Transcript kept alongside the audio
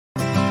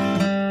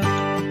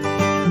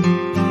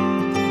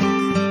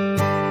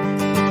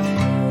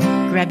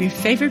grab your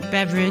favorite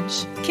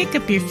beverage, kick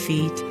up your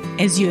feet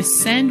as you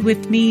ascend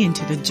with me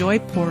into the joy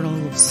portal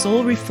of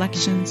soul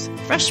reflections,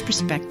 fresh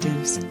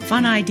perspectives,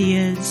 fun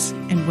ideas,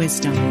 and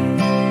wisdom.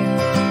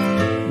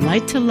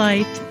 Light to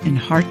light and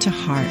heart to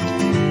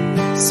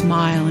heart.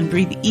 Smile and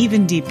breathe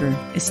even deeper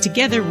as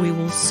together we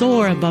will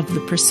soar above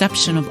the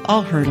perception of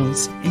all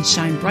hurdles and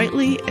shine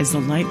brightly as the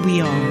light we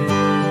are.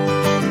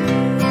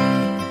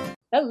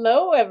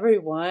 Hello,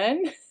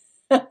 everyone.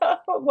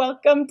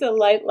 Welcome to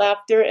Light,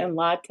 Laughter, and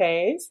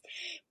Lattes.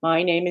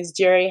 My name is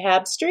Jerry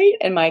Habstreet,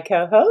 and my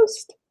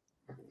co-host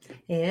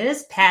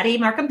is Patty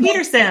Markham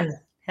Peterson.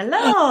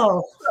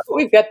 Hello.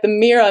 We've got the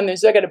mirror on there,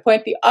 so I got to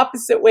point the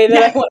opposite way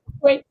that I want to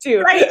point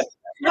to. Right.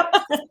 Yep.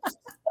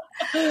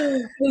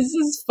 This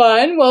is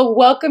fun. Well,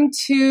 welcome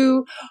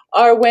to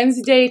our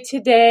Wednesday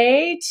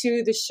today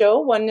to the show,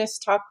 Oneness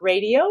Talk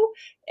Radio.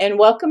 And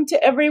welcome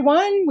to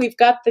everyone. We've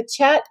got the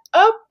chat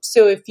up.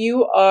 So if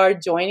you are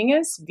joining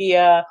us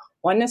via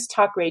Oneness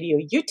Talk Radio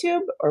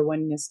YouTube or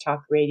Oneness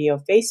Talk Radio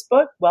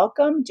Facebook,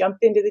 welcome. Jump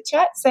into the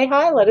chat. Say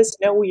hi. Let us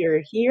know we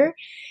are here.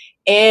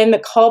 And the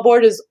call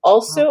board is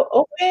also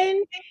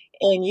open.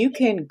 And you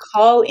can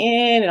call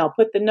in, and I'll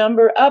put the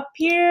number up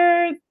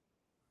here.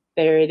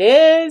 There it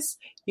is.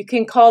 You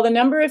can call the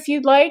number if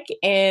you'd like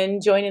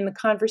and join in the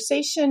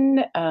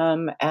conversation.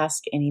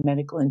 Ask any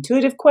medical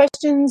intuitive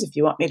questions. If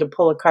you want me to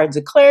pull a cards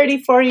of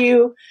clarity for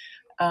you,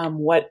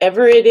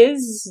 whatever it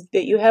is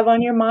that you have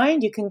on your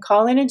mind, you can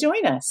call in and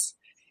join us.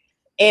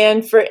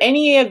 And for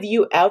any of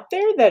you out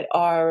there that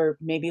are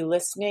maybe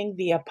listening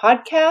via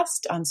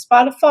podcast on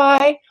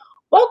Spotify,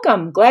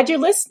 welcome. Glad you're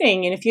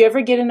listening. And if you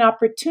ever get an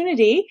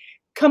opportunity,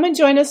 come and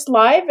join us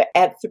live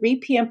at 3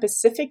 p.m.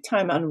 Pacific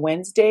time on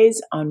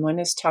Wednesdays on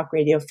Oneness Talk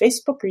Radio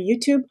Facebook or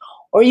YouTube.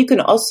 Or you can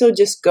also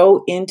just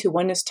go into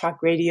Oneness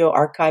Talk Radio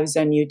archives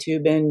on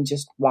YouTube and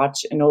just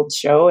watch an old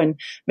show and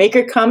make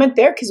your comment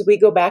there because we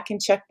go back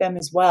and check them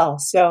as well.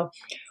 So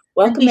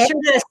welcome. And be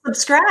sure to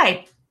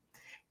subscribe.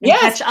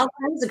 Yes. Catch all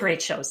kinds of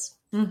great shows.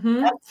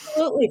 Mm-hmm.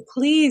 Absolutely.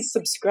 Please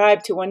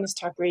subscribe to Oneness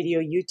Talk Radio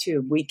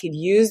YouTube. We could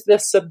use the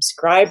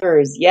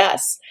subscribers.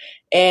 Yes.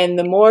 And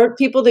the more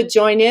people that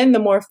join in, the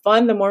more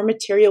fun, the more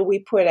material we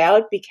put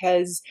out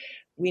because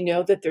we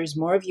know that there's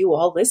more of you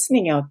all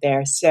listening out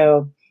there.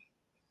 So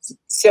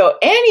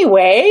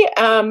anyway,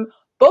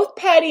 both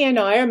Patty and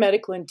I are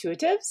medical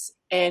intuitives,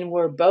 and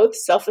we're both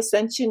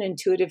self-ascension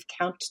intuitive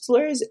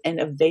counselors and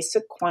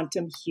Avesa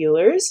quantum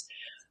healers.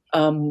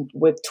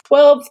 With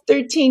 12,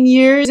 13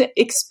 years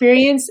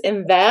experience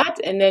in that,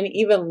 and then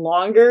even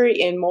longer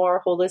in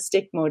more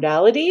holistic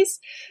modalities.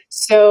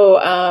 So,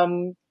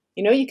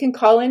 you can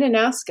call in and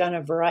ask on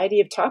a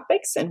variety of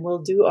topics, and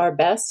we'll do our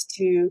best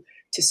to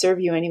serve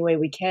you any way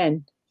we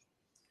can.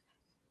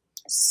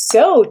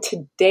 So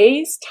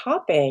today's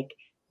topic,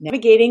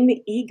 navigating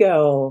the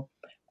ego.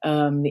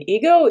 The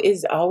ego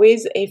is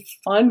always a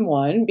fun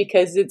one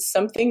because it's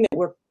something that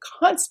we're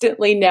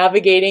constantly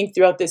navigating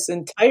throughout this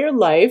entire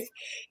life.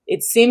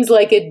 It seems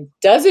like it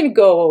doesn't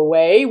go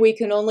away. We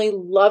can only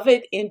love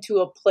it into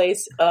a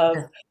place of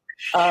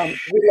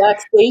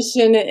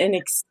relaxation and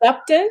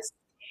acceptance.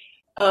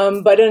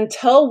 But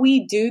until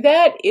we do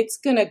that, it's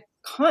going to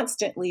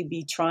constantly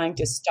be trying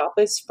to stop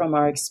us from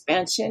our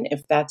expansion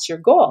if that's your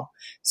goal.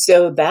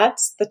 So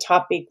that's the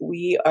topic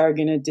we are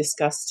going to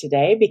discuss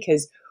today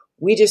because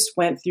we just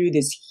went through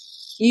this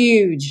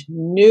huge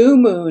new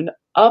moon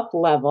up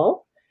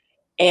level.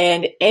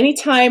 And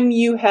anytime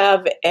we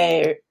have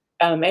an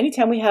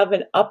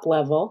up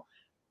level,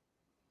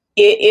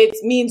 it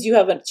means you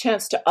have a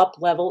chance to up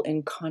level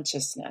in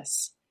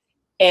consciousness.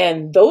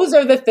 And those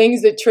are the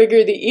things that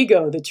trigger the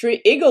ego.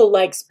 The ego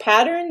likes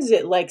patterns.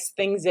 It likes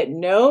things it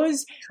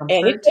knows. Comfort.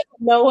 And it doesn't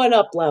know an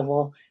up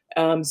level.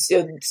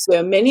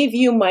 So many of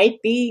you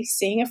might be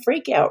seeing a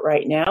freak out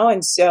right now.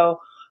 And so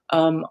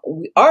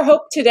our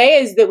hope today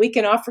is that we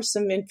can offer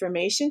some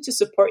information to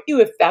support you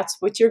if that's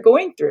what you're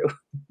going through.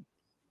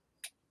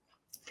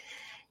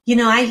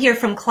 I hear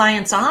from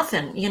clients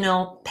often,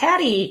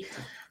 Patty,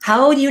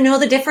 how do you know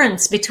the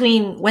difference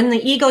between when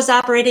the ego's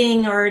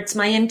operating or it's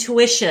my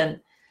intuition?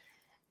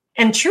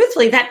 And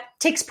truthfully, that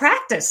takes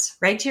practice,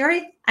 right,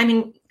 Jerry? I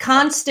mean,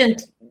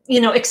 constant,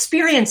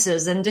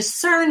 experiences and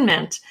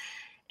discernment.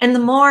 And the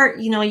more,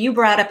 you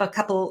brought up a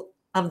couple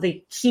of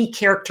the key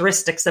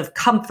characteristics of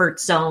comfort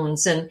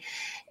zones. And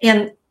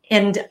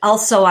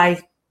also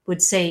I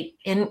would say,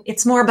 and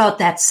it's more about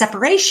that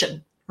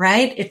separation,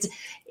 right? It's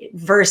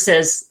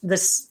versus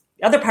this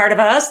other part of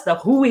us, the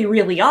who we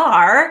really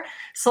are,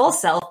 soul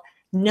self,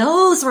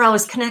 knows we're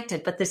always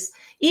connected. But this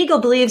ego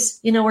believes,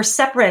 we're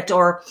separate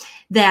or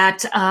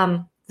that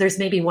there's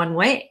maybe one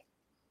way,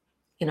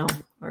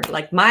 or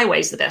like my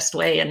way's the best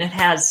way. And it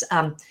has,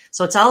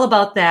 so it's all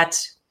about that.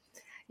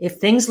 If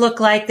things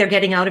look like they're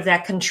getting out of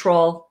that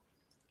control,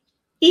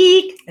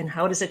 eek, and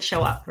how does it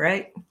show up,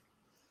 right?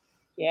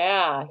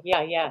 Yeah.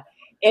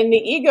 And the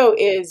ego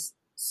is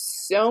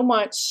so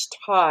much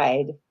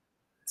tied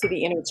to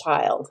the inner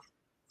child.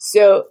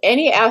 So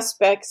any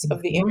aspects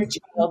of the inner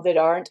child that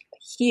aren't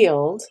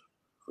healed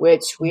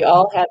which we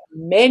all have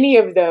many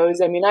of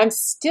those. I mean, I'm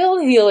still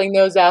healing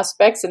those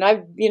aspects, and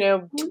I've,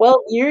 12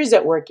 years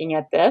at working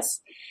at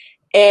this.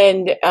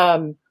 And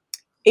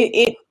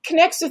it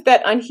connects with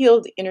that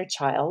unhealed inner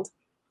child.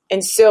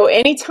 And so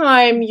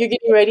anytime you're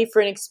getting ready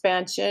for an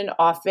expansion,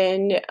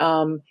 often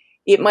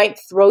it might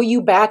throw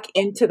you back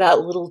into that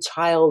little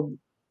child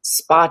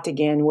spot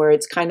again, where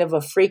it's kind of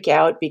a freak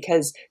out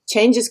because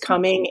change is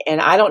coming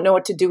and I don't know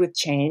what to do with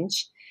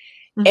change.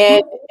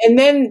 And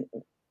then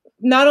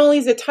not only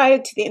is it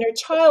tied to the inner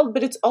child,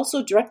 but it's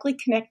also directly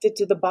connected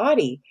to the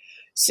body.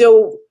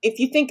 So if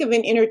you think of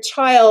an inner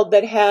child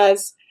that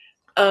has,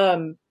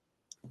 an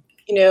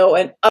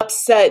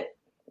upset,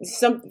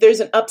 there's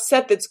an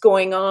upset that's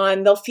going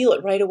on, they'll feel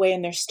it right away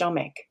in their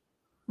stomach,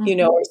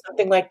 or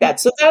something like that.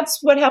 So that's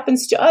what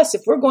happens to us.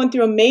 If we're going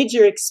through a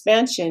major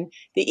expansion,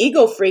 the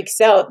ego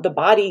freaks out, the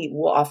body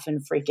will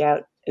often freak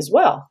out as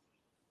well.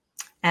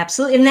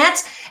 Absolutely. And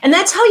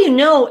that's how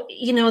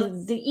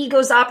the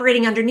ego's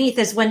operating underneath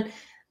is when,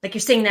 like you're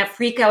saying, that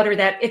freak out or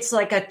that it's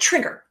like a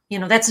trigger,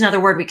 that's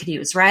another word we could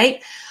use,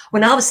 right?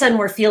 When all of a sudden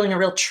we're feeling a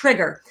real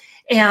trigger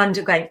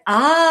and going,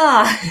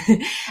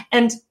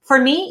 and for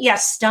me,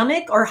 yes,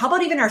 stomach, or how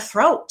about even our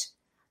throat?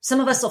 Some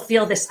of us will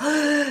feel this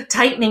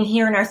tightening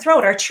here in our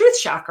throat, our truth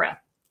chakra.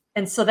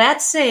 And so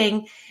that's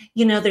saying,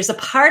 there's a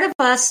part of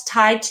us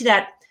tied to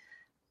that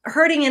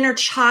hurting inner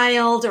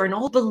child or an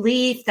old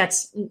belief.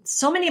 That's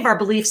so many of our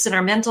beliefs in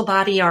our mental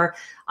body are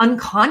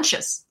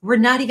unconscious. We're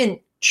not even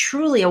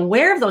truly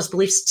aware of those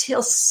beliefs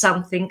till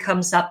something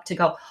comes up to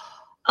go,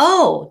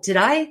 oh, did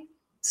I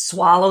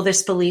swallow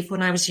this belief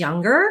when I was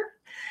younger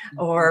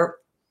or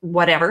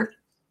whatever?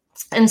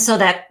 And so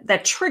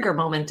that trigger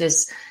moment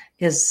is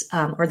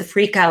or the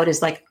freak out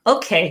is like,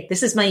 okay,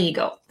 this is my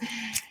ego.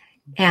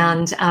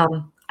 And,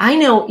 I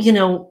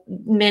know,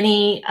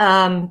 many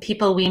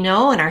people we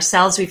know and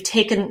ourselves, we've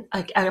taken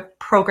a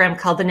program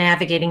called the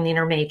Navigating the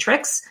Inner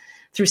Matrix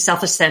through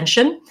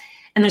Self-Ascension.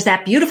 And there's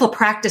that beautiful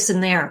practice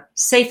in there,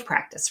 safe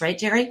practice, right,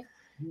 Jerry?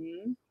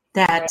 Mm-hmm.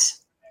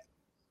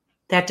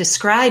 That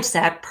describes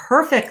that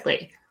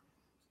perfectly.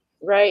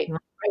 Right.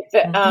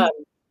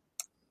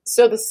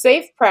 So the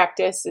safe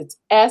practice, it's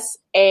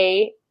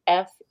SAFE.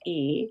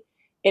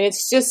 And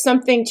it's just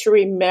something to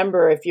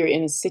remember if you're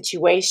in a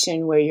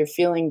situation where you're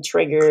feeling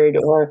triggered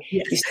or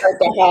you start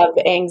to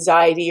have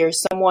anxiety or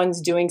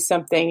someone's doing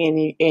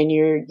something and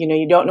you're,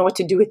 you don't know what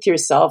to do with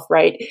yourself,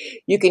 right?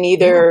 You can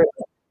either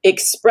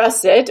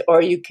express it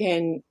or you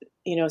can,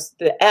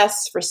 the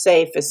S for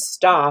safe is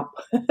stop.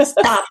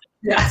 Stop.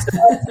 Yes.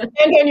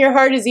 And on your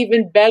heart is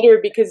even better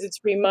because it's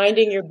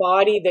reminding your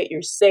body that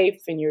you're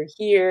safe and you're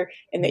here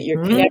and that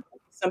you're connected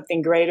to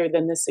something greater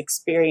than this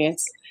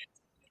experience.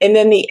 And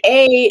then the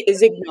A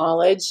is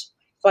acknowledge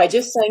by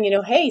just saying,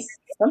 hey,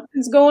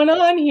 something's going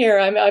on here.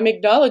 I'm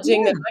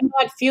acknowledging that I'm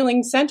not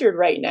feeling centered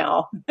right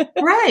now.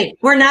 Right.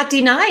 We're not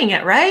denying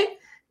it, right?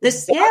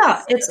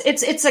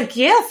 It's a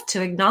gift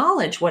to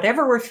acknowledge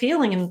whatever we're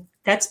feeling, and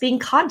that's being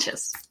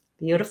conscious.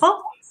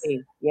 Beautiful.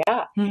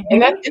 Yeah. Mm-hmm.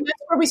 And that's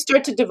where we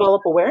start to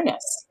develop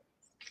awareness.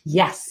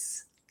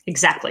 Yes,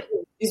 exactly.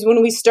 Is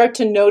when we start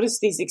to notice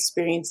these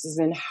experiences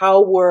and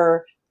how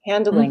we're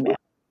handling them.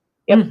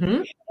 Yep. Mm-hmm.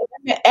 And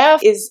then the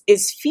F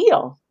is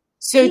feel.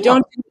 So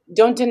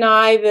don't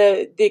deny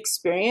the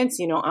experience.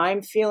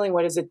 I'm feeling,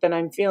 what is it that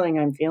I'm feeling?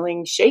 I'm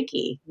feeling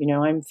shaky.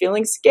 I'm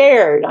feeling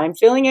scared. I'm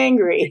feeling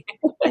angry.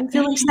 I'm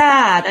feeling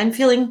sad. I'm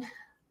feeling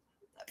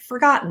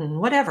forgotten,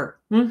 whatever.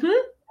 Mm-hmm.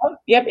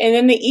 Yep. And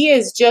then the E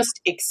is just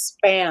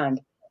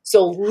expand.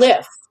 So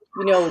lift,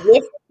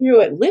 lift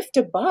through it, lift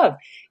above.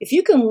 If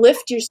you can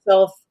lift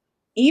yourself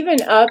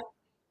even up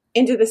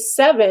into the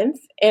 7th,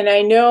 and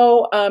I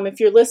know if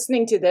you're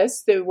listening to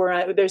this,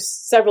 there's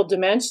several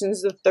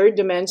dimensions. The 3rd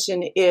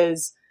dimension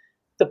is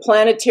the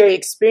planetary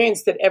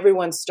experience that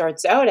everyone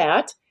starts out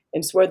at.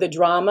 And it's where the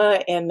drama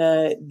and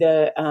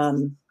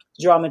the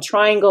drama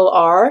triangle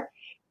are.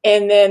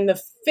 And then the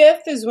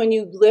 5th is when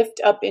you lift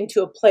up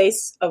into a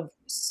place of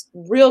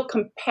real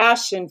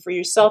compassion for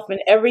yourself and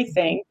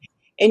everything.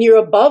 And you're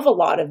above a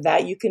lot of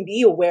that. You can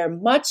be aware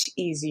much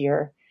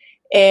easier.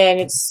 And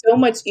it's so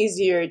much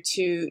easier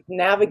to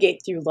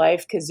navigate through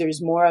life because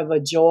there's more of a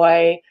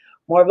joy,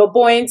 more of a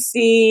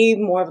buoyancy,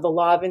 more of the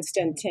law of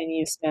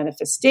instantaneous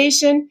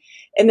manifestation.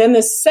 And then the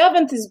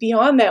 7th is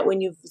beyond that,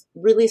 when you've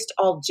released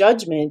all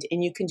judgment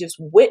and you can just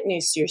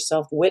witness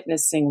yourself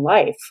witnessing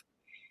life.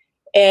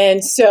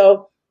 And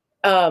so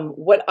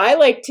what I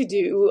like to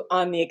do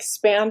on the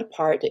expand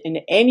part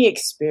in any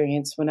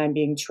experience when I'm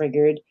being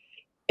triggered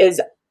is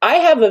I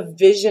have a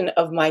vision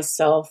of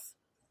myself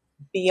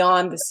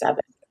beyond the 7th.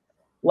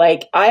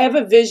 Like I have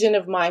a vision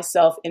of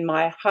myself in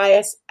my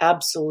highest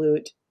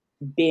absolute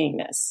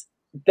beingness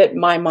that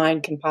my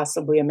mind can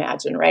possibly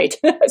imagine, right?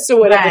 So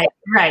whatever.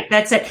 Right.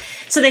 That's it.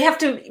 So they have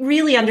to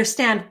really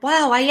understand,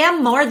 wow, I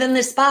am more than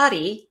this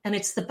body. And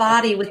it's the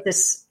body with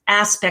this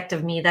aspect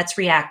of me that's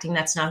reacting.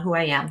 That's not who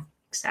I am.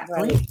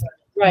 Exactly.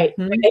 Right.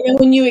 Mm-hmm. And then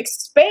when you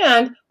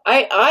expand,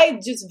 I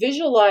just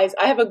visualize,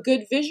 I have a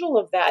good visual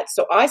of that.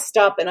 So I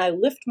stop and I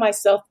lift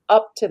myself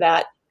up to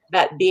that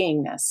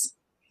beingness.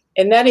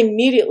 And that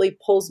immediately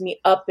pulls me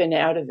up and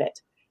out of it.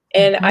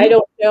 And Mm-hmm. I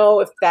don't know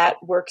if that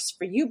works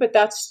for you, but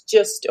that's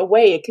just a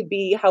way. It could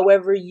be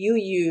however you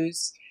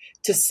use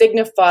to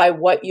signify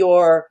what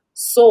your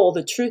soul,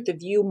 the truth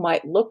of you,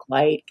 might look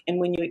like. And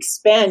when you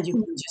expand, you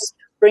can just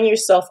bring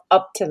yourself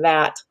up to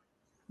that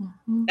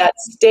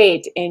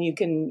state, and you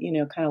can,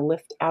 kind of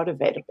lift out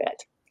of it a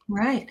bit.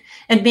 Right.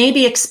 And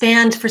maybe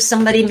expand for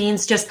somebody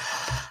means just,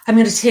 I'm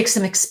going to take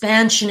some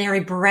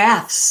expansionary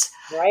breaths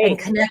and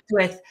connect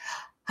with,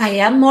 I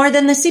am more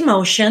than this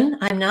emotion.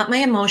 I'm not my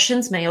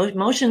emotions. My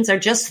emotions are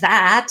just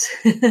that.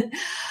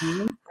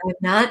 I'm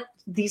not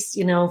these,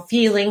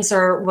 feelings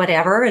or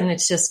whatever. And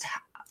it's just,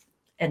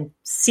 and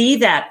see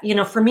that,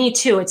 for me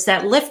too, it's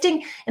that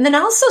lifting. And then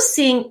also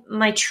seeing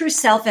my true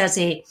self as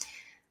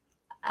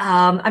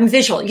I'm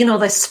visual,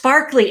 the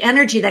sparkly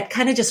energy that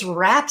kind of just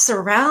wraps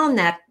around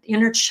that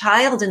inner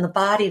child in the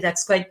body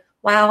that's going,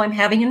 wow, I'm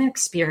having an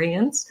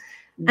experience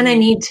and I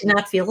need to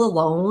not feel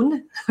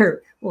alone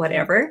or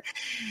whatever.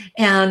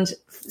 And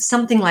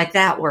something like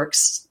that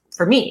works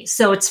for me.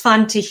 So it's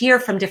fun to hear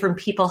from different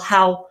people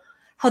how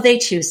they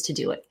choose to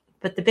do it.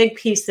 But the big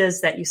piece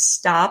is that you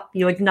stop,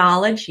 you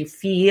acknowledge, you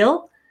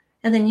feel,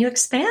 and then you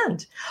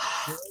expand.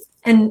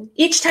 And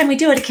each time we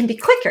do it, it can be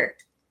quicker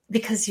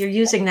because you're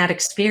using that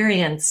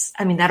experience,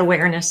 that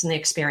awareness and the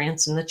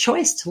experience and the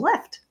choice to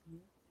lift.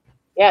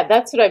 Yeah,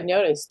 that's what I've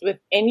noticed. With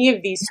any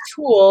of these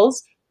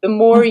tools, the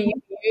more you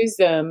use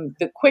them,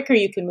 the quicker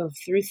you can move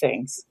through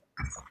things.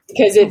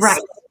 Because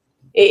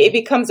it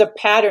becomes a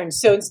pattern.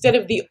 So instead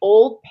of the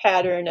old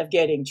pattern of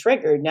getting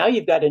triggered, now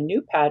you've got a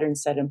new pattern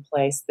set in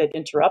place that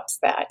interrupts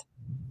that.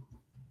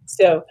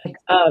 So,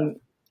 and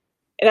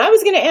I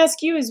was going to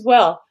ask you as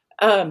well.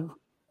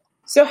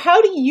 So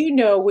how do you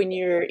know when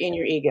you're in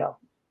your ego?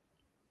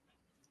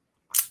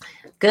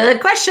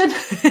 Good question.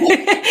 Because,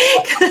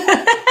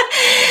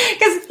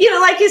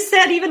 like you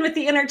said, even with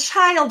the inner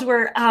child,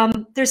 where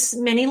there's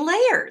many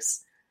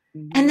layers.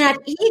 And that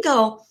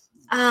ego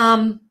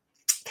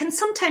can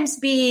sometimes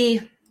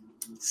be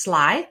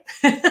sly.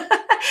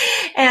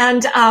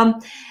 And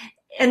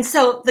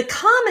so the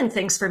common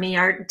things for me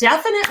are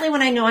definitely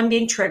when I know I'm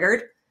being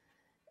triggered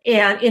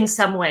and in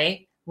some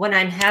way, when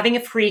I'm having a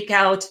freak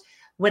out,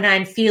 when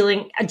I'm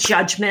feeling a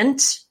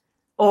judgment,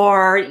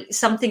 or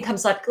something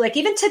comes up, like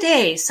even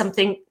today,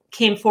 something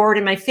came forward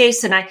in my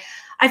face and I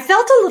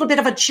felt a little bit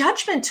of a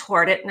judgment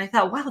toward it. And I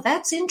thought, wow,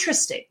 that's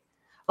interesting.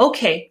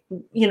 Okay.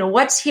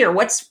 What's here?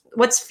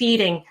 What's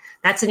feeding?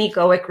 That's an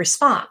egoic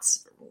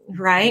response.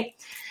 Right.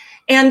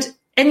 And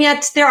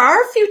yet there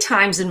are a few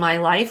times in my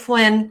life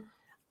when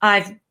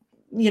I've,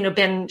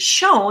 been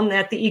shown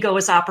that the ego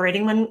is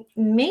operating when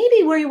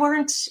maybe we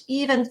weren't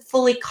even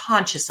fully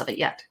conscious of it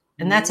yet.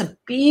 And that's a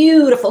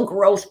beautiful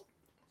growth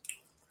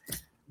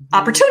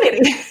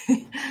opportunity.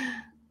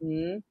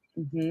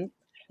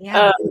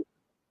 Yeah.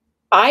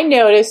 I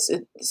notice,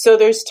 so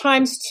there's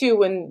times too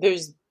when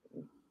there's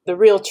the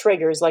real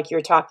triggers, like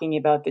you're talking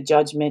about the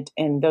judgment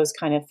and those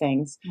kind of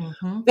things.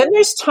 Then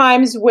there's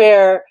times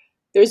where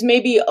there's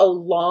maybe a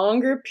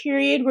longer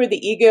period where the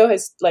ego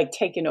has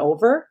taken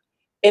over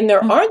and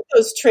there aren't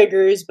those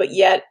triggers, but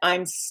yet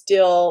I'm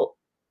still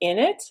in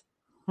it.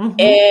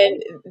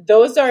 And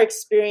those are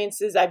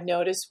experiences I've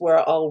noticed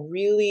where I'll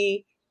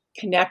really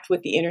connect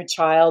with the inner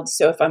child.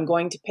 So if I'm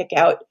going to pick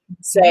out,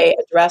 say,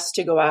 a dress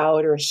to go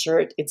out or a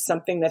shirt, it's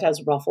something that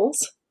has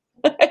ruffles,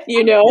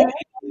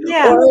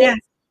 Yeah.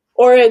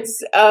 Or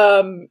it's,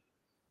 and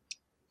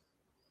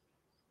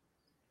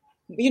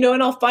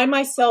I'll find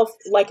myself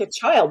like a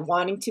child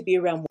wanting to be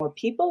around more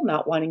people,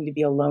 not wanting to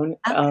be alone,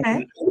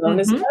 alone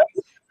as well.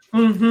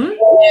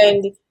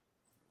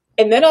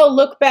 And then I'll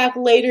look back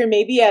later,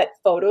 maybe at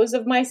photos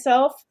of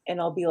myself,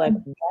 and I'll be like,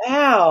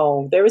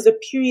 wow, there was a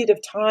period of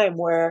time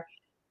where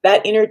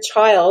that inner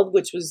child,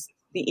 which was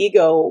the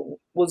ego,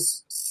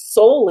 was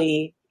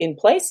solely in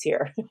place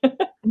here.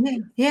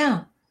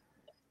 Yeah.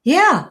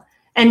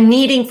 And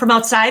needing from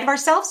outside of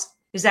ourselves?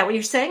 Is that what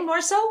you're saying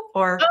more so?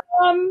 Or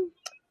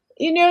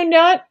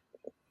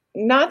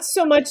not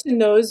so much in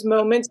those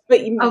moments, but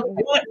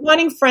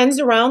wanting friends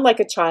around like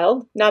a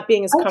child, not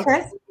being as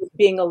comfortable with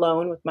being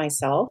alone with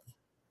myself.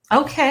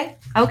 Okay.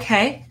 And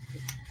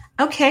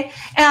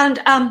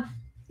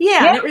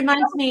it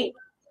reminds me.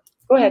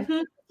 Go ahead.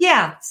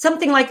 Yeah,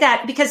 something like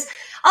that. Because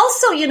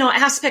also,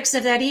 aspects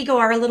of that ego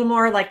are a little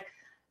more like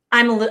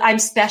I'm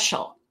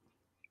special.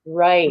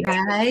 Right.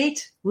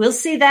 We'll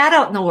see that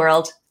out in the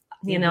world,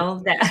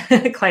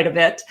 that quite a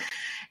bit.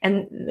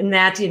 And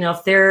that,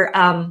 if they're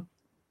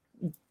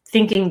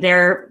thinking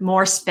they're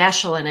more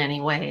special in any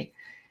way,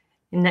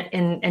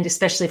 and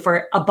especially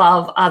for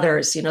above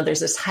others, there's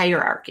this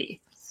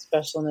hierarchy.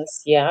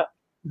 Specialness. Yeah.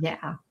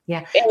 Yeah.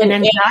 And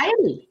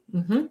anxiety.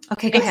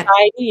 Okay, go ahead.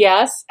 Anxiety,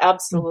 yes,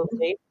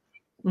 absolutely.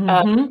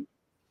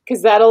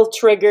 Because that'll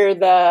trigger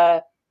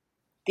the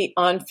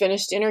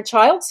unfinished inner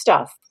child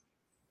stuff,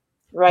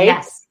 right?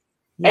 Yes.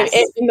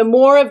 And the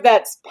more of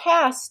that's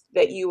past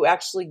that you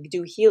actually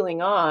do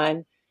healing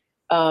on,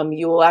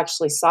 you will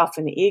actually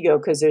soften the ego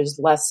because there's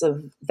less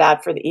of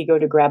that for the ego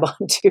to grab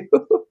onto.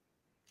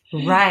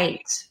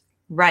 Right.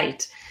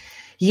 Right.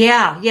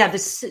 Yeah. Yeah.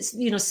 This, as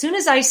soon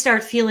as I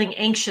start feeling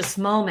anxious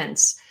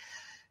moments,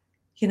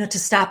 to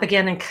stop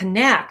again and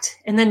connect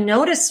and then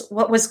notice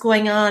what was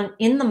going on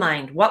in the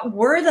mind. What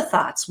were the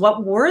thoughts?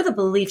 What were the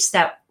beliefs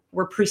that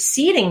were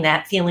preceding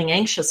that feeling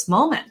anxious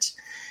moment?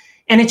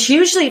 And it's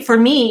usually, for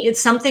me, it's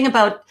something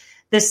about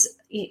this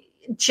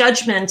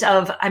judgment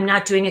of I'm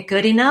not doing it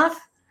good enough.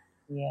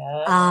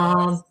 Yeah.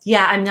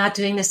 I'm not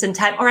doing this in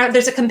time. Or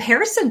there's a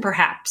comparison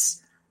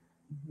perhaps.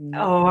 Mm-hmm.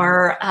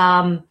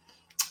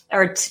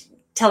 Or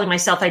telling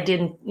myself I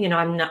didn't,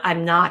 I'm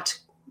not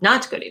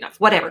good enough,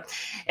 whatever.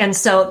 And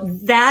so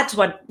that's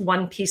what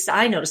one piece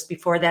I noticed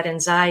before that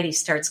anxiety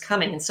starts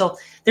coming. And so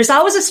there's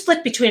always a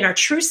split between our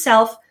true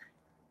self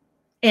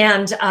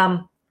and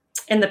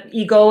the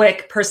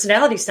egoic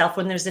personality self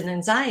when there's an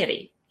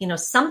anxiety,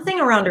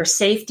 something around our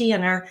safety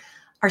and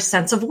our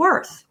sense of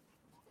worth.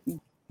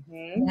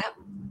 Mm-hmm.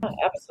 Yeah,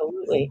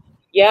 absolutely.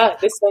 Yeah.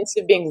 The sense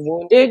of being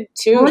wounded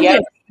too. Wounded. Yeah.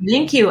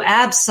 Thank you.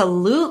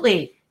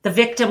 Absolutely. The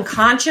victim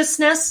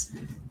consciousness,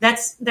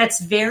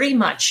 that's very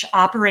much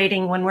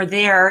operating when we're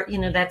there,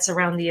 that's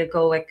around the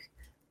egoic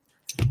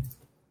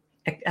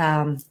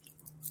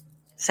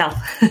self.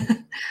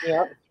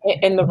 Yep.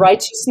 And the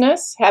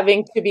righteousness,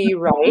 having to be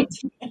right.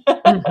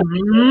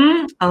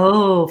 Mm-hmm.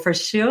 Oh, for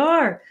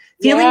sure.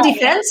 Feeling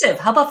defensive.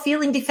 How about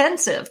feeling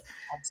defensive?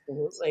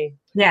 Absolutely.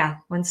 Yeah.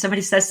 When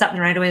somebody says something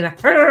right away,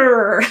 like,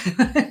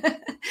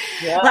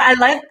 yeah.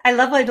 I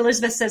love what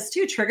Elizabeth says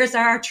too. Triggers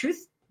are our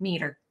truth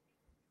meter.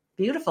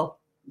 Beautiful.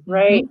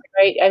 Right, mm-hmm.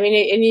 Right. I mean,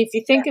 and if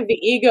you think of the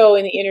ego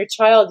and the inner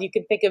child, you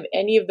can think of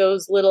any of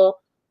those little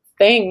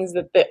things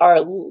that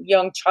our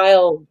young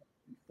child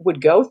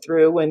would go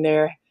through when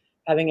they're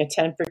having a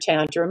temper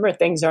tantrum or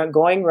things aren't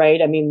going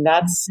right. I mean,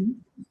 that's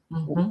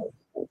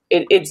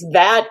it's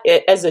that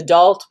as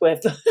adult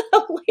with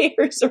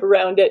layers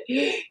around it,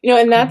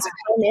 and that's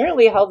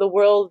primarily how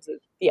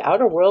the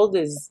outer world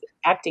is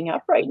acting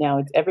up right now.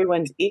 It's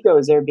everyone's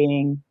egos are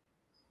being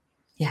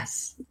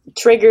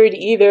triggered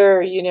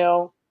either,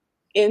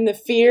 in the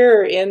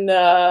fear, or in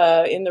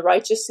the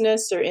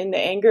righteousness, or in the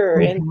anger,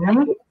 or in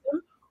the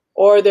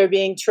or they're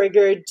being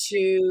triggered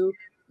to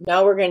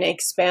now we're going to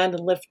expand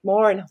and lift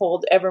more and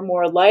hold ever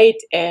more light.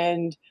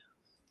 And,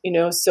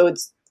 so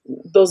it's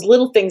those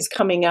little things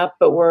coming up,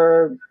 but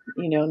we're,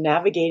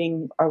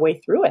 navigating our way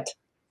through it.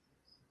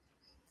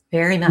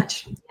 Very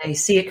much. Yeah, you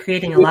see it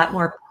creating a lot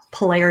more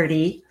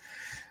polarity.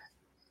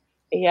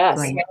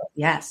 Yes.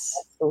 Yes.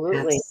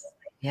 Absolutely.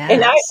 Yes.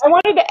 And I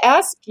wanted to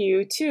ask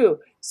you too.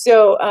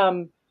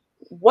 So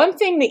one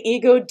thing the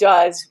ego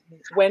does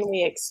when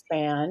we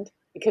expand,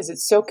 because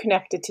it's so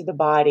connected to the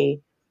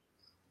body,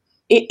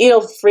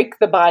 it'll freak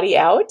the body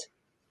out.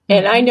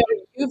 And I know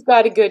you've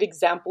got a good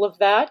example of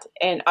that.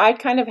 And I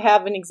kind of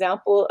have an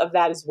example of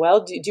that as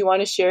well. Do you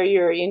want to share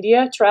your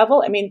India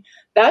travel? I mean,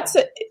 that's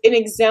an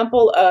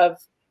example of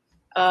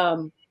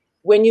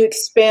when you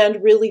expand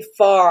really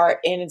far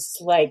and it's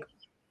like,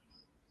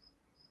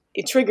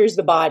 it triggers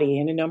the body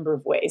in a number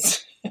of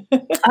ways.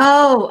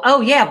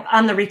 Oh, yeah.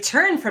 On the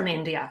return from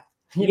India.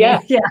 Yeah.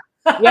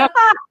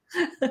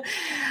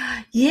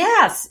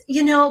 Yes.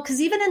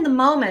 Because even in the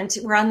moment,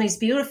 we're on these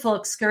beautiful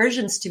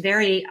excursions to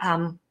very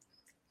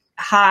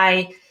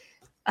high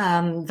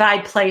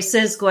vibe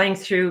places, going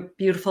through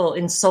beautiful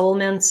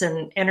ensoulments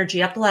and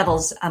energy up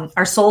levels.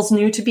 Our souls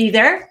knew to be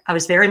there. I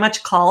was very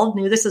much called,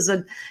 knew this is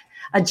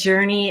a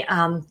journey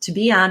to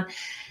be on.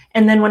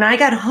 And then when I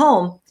got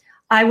home,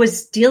 I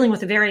was dealing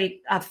with a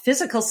very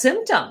physical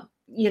symptom,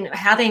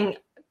 having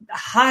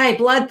high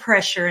blood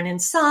pressure and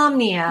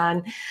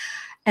insomnia.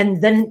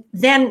 And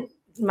then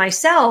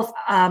myself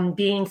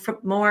being from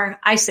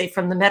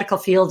the medical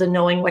field and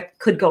knowing what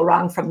could go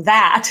wrong from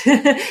that,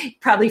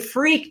 probably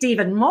freaked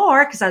even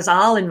more because I was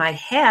all in my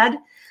head.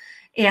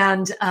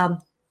 And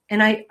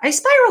I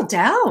spiraled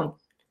down.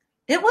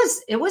 It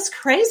was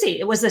crazy.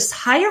 It was this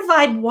higher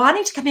vibe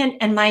wanting to come in,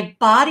 and my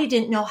body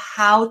didn't know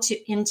how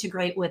to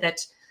integrate with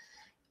it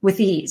with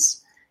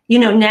ease.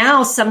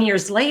 Now some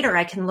years later,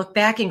 I can look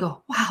back and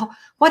go, wow,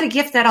 what a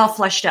gift that all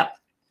fleshed up.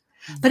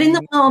 But in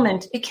the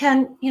moment, it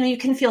can, you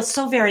can feel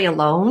so very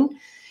alone.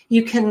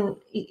 You can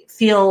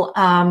feel,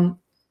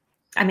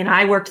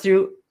 I worked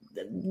through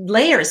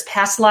layers,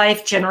 past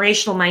life,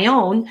 generational, my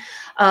own,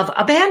 of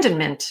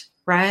abandonment,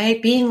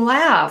 right? Being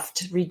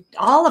left,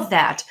 all of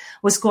that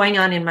was going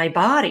on in my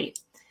body.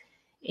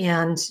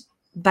 And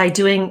by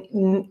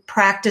doing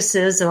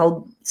practices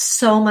and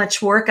so much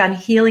work on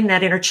healing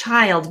that inner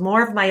child,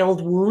 more of my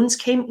old wounds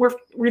were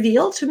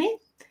revealed to me.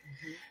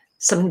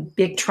 Some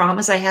big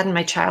traumas I had in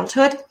my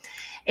childhood.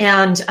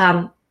 And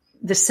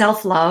the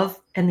self-love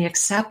and the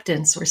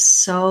acceptance were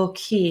so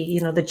key,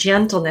 the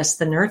gentleness,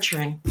 the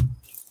nurturing.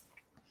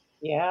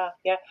 Yeah.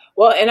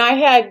 Well, and I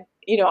had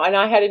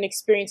an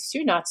experience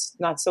too, not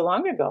so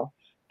long ago.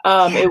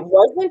 It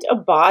wasn't a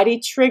body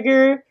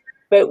trigger,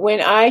 but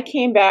when I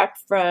came back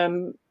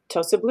from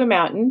Tosa Blue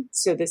Mountain,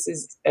 so this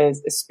is a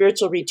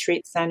spiritual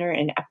retreat center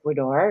in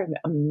Ecuador,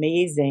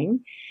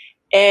 amazing.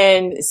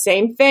 And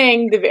same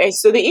thing,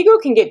 so the ego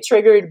can get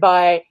triggered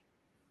by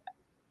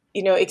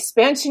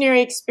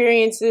expansionary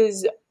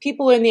experiences,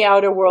 people in the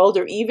outer world,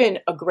 or even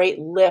a great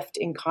lift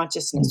in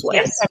consciousness.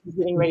 Yes. Anytime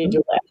you're getting ready to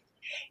lift.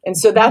 And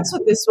so that's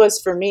what this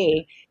was for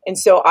me. And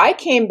so I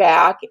came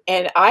back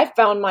and I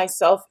found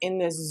myself in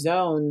this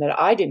zone that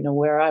I didn't know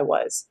where I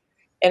was.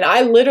 And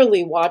I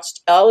literally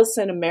watched Alice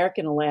in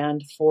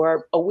American-Land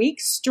for a week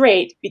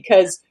straight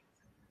because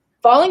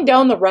falling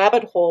down the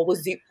rabbit hole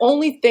was the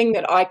only thing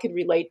that I could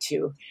relate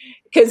to,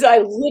 because I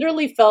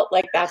literally felt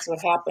like that's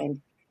what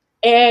happened.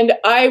 And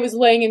I was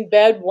laying in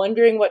bed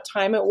wondering what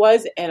time it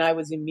was, and I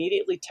was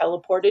immediately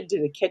teleported to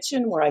the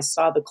kitchen where I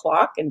saw the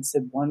clock and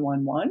said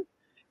 111.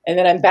 And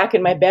then I'm back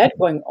in my bed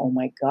going, oh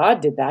my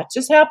God, did that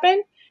just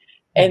happen?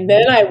 And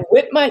then I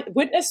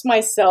witnessed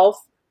myself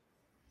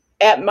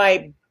at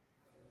my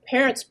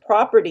parents'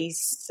 property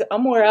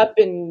somewhere up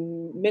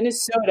in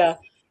Minnesota,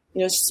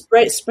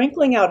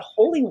 sprinkling out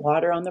holy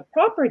water on the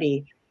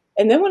property.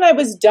 And then when I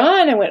was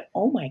done, I went,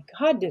 oh my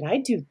God, did I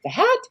do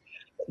that?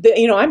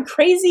 I'm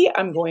crazy.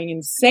 I'm going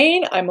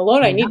insane. I'm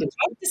alone. I need to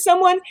talk to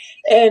someone.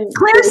 And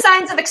clear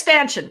signs of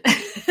expansion.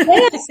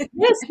 Yes.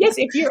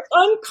 If you're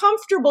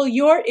uncomfortable,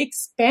 you're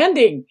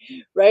expanding,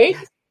 right?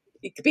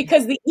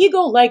 Because the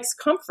ego likes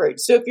comfort.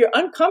 So if you're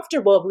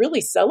uncomfortable,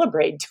 really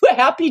celebrate. Do a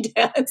happy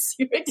dance.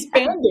 You're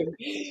expanding.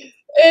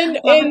 And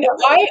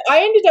I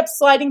ended up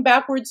sliding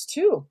backwards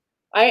too.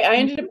 I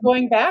ended up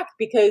going back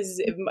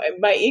because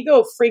my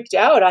ego freaked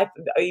out. I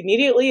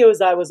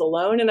was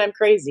alone and I'm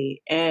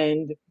crazy.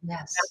 And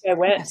yes, back I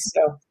went. Yes.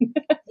 So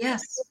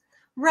yes,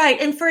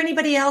 right. And for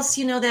anybody else,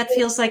 that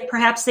feels like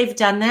perhaps they've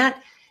done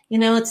that.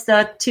 It's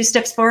the 2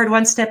 steps forward,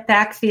 1 step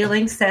back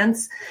feeling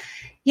sense.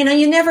 You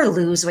never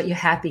lose what you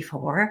had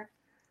before.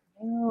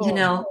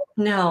 No.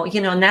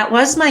 And that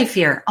was my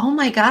fear. Oh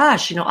my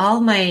gosh,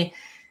 all my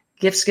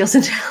gifts, skills,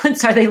 and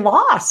talents, are they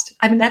lost?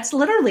 I mean, that's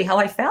literally how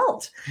I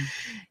felt.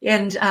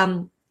 And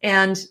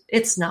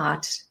it's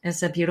not,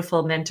 as a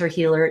beautiful mentor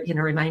healer,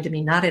 reminded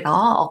me, not at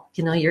all.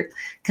 You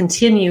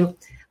continue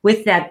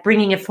with that,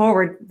 bringing it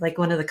forward. Like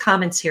one of the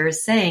comments here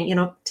is saying,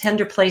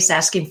 tender place,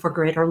 asking for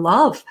greater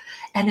love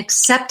and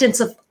acceptance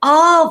of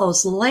all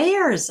those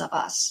layers of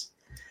us.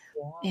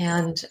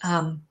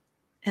 Yeah.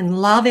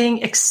 And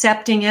loving,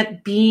 accepting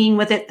it, being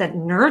with it. That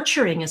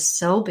nurturing is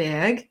so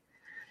big.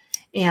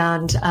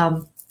 And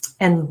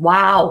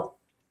wow,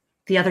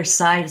 the other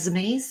side is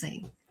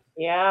amazing.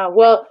 Yeah.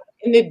 Well,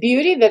 and the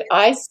beauty that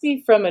I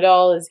see from it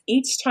all is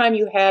each time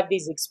you have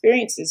these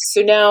experiences.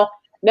 So now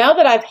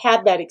that I've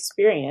had that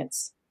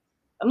experience,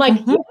 I'm like,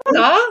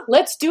 yeah,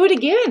 let's do it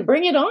again.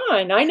 Bring it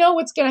on. I know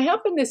what's going to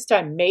happen this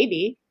time.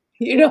 Maybe,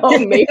 maybe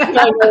I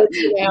know what's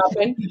going to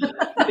happen.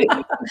 At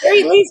the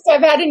very least,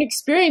 I've had an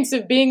experience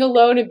of being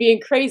alone and being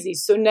crazy.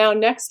 So now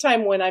next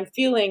time when I'm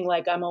feeling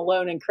like I'm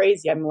alone and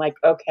crazy, I'm like,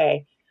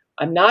 okay,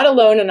 I'm not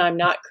alone and I'm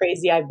not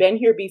crazy. I've been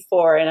here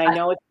before and I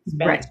know it's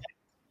expensive. Right.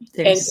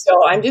 And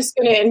so I'm just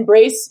going to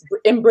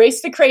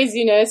embrace the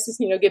craziness,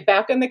 get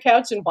back on the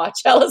couch and watch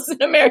Alice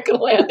in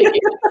American-Land again.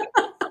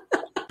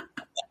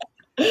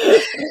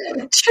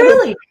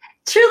 Truly.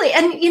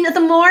 And, the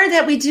more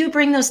that we do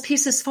bring those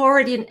pieces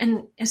forward,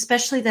 and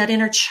especially that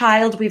inner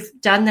child, we've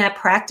done that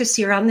practice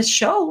here on the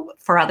show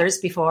for others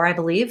before, I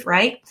believe,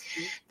 right?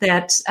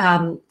 That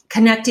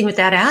connecting with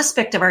that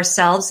aspect of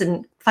ourselves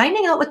and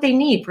finding out what they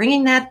need,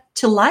 bringing that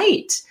to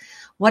light.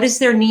 What is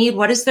their need?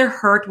 What is their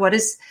hurt?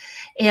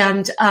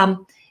 And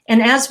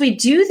as we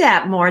do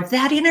that more,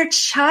 that inner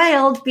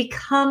child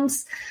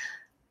becomes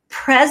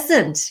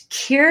present,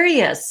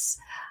 curious,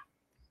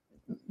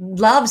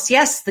 loves,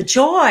 yes, the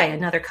joy,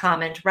 another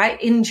comment,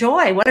 right?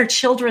 Enjoy. What are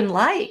children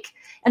like?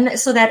 And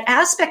so that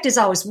aspect is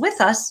always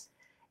with us.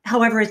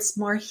 However, it's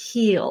more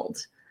healed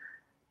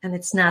and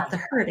it's not the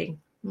hurting.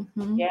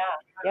 Mm-hmm. Yeah,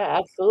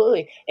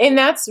 absolutely. And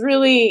that's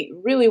really,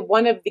 really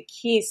one of the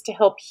keys to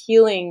help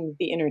healing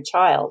the inner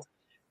child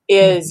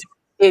is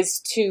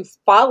to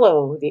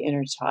follow the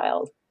inner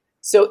child.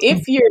 So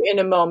if you're in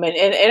a moment,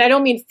 and I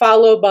don't mean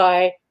follow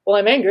by, well,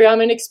 I'm angry, I'm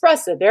going to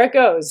express it. There it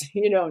goes.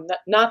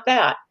 Not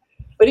that.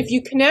 But if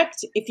you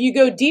connect, if you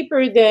go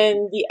deeper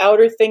than the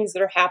outer things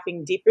that are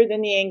happening, deeper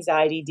than the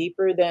anxiety,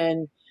 deeper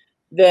than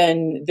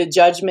the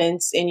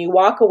judgments, and you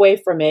walk away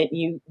from it,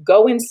 you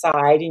go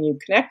inside and you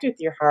connect with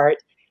your heart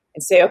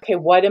and say, okay,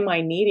 what am I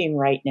needing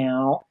right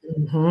now?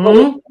 Mm-hmm. But a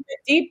little bit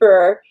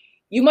deeper,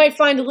 you might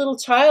find a little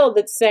child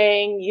that's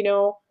saying,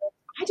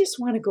 I just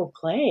want to go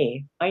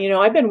play.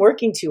 I've been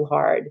working too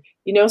hard,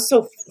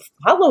 so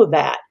follow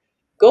that.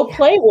 Go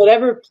play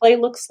whatever play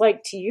looks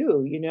like to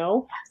you,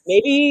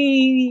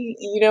 Maybe,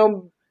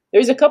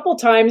 there's a couple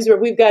times where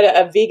we've got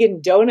a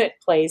vegan donut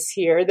place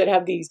here that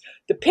have the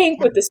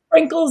pink with the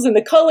sprinkles and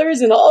the colors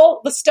and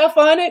all the stuff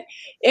on it.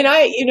 And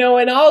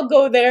and I'll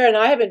go there, and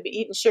I haven't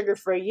eaten sugar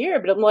for a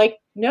year, but I'm like,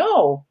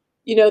 no,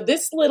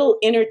 this little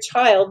inner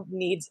child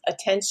needs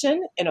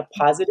attention in a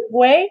positive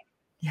way.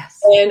 Yes.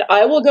 And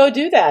I will go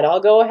do that.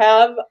 I'll go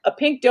have a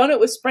pink donut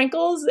with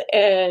sprinkles,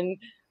 and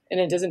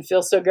it doesn't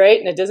feel so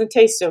great and it doesn't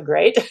taste so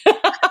great.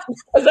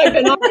 Because I've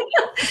been on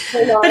it for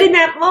so long. But in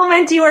that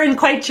moment, you were in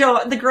quite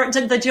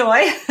the joy.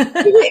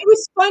 It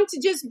was fun to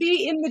just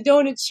be in the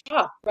donut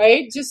shop,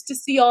 right? Just to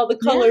see all the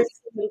colors,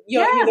 you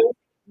know,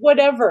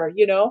 whatever,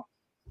 you know.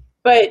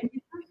 But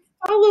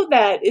follow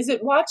that. Is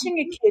it watching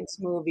a kid's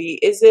movie?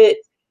 Is it,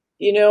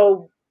 you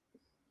know,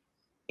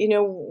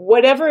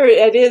 whatever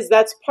it is,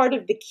 that's part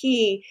of the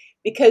key,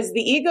 because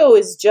the ego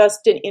is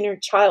just an inner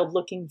child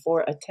looking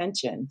for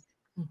attention.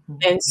 Mm-hmm.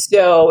 And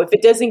so if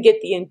it doesn't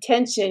get the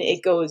attention,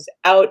 it goes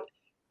out,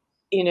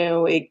 you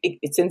know,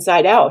 it's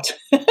inside out.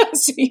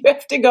 So you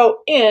have to go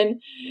in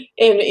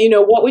and, you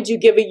know, what would you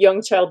give a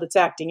young child that's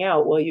acting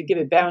out? Well, you give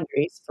it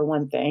boundaries for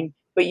one thing,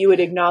 but you would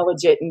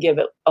acknowledge it and give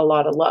it a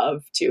lot of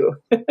love too.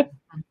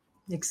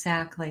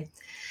 Exactly.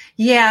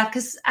 Yeah,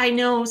 because I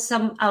know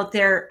some out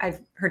there, I've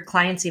heard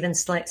clients even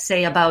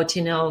say about,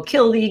 you know,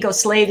 kill the ego,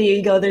 slay the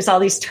ego. There's all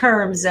these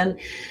terms,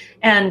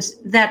 and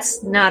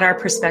that's not our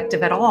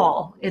perspective at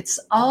all. It's,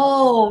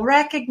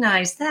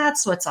 recognize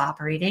that's what's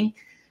operating.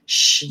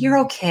 Shh, you're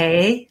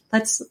okay.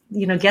 Let's,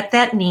 you know, get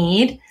that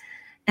need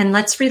and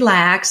let's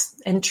relax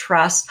and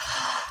trust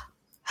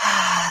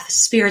the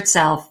spirit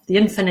self, the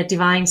infinite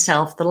divine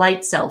self, the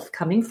light self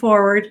coming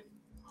forward,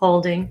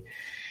 holding.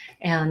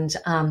 And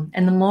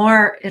the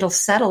more it'll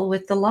settle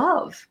with the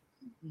love.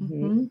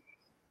 Mm-hmm.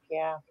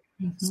 Yeah.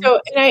 Mm-hmm. So,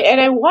 and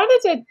I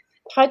wanted to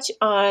touch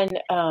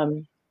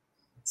on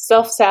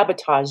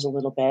self-sabotage a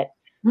little bit,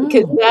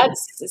 because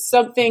that's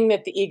something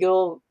that the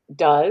ego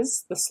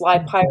does. The sly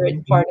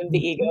pirate part of the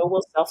ego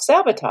will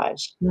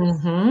self-sabotage.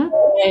 Mm-hmm.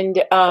 And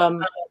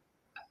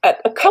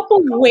a couple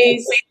of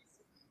ways,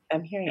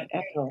 I'm hearing an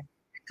echo.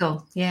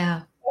 Echo,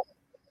 yeah.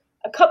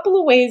 A couple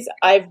of ways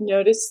I've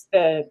noticed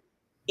the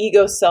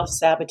ego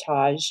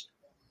self-sabotage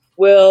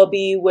will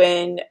be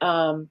when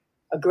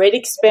a great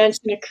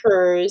expansion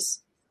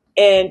occurs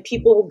and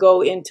people will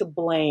go into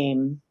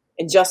blame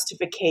and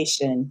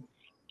justification,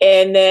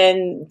 and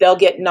then they'll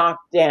get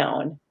knocked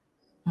down.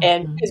 Mm-hmm.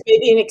 And because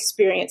maybe an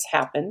experience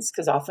happens,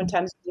 because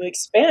oftentimes when you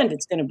expand,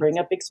 it's going to bring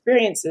up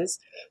experiences.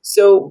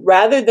 So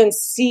rather than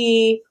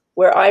see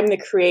where I'm the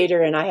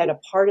creator and I had a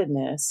part in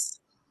this,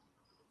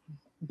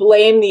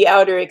 blame the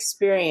outer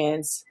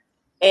experience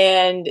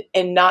and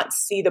not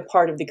see the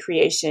part of the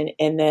creation.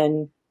 And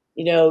then,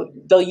 you know,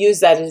 they'll use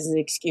that as an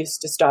excuse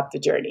to stop the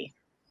journey.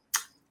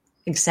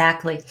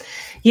 Exactly.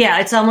 Yeah.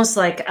 It's almost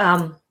like,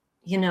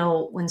 you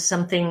know, when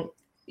something,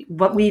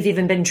 what we've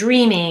even been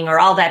dreaming or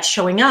all that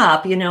showing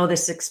up, you know,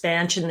 this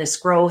expansion, this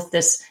growth,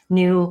 this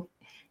new,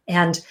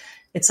 and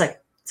it's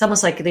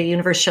almost like the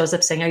universe shows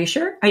up saying, are you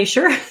sure? Are you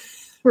sure?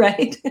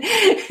 Right.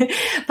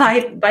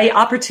 by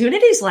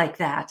opportunities like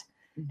that.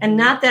 Mm-hmm. And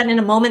not that in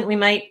a moment we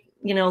might,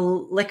 you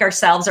know, lick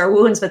ourselves, our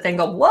wounds, but then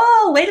go,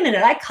 whoa, wait a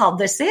minute, I called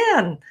this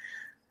in.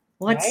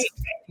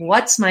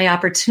 What's my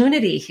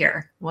opportunity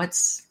here?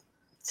 What's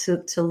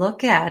to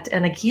look at?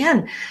 And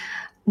again,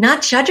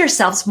 not judge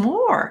ourselves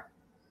more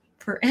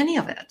for any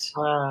of it.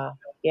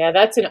 Yeah,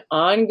 that's an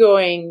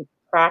ongoing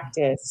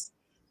practice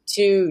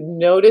to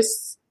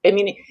notice. I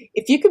mean,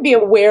 if you could be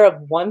aware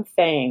of one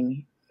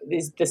thing,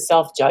 is the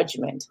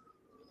self-judgment.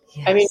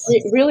 Yes. I mean,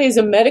 really as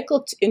a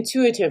medical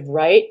intuitive,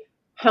 right?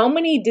 How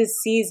many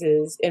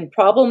diseases and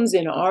problems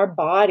in our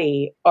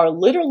body are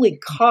literally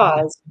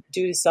caused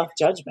due to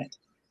self-judgment?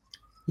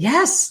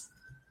 Yes.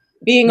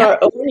 Being our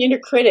own inner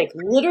critic,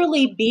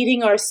 literally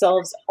beating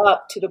ourselves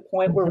up to the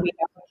point where we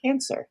have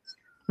cancer.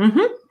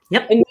 Mm-hmm.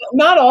 Yep. And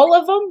not all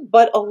of them,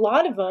 but a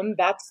lot of them,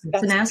 that's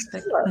an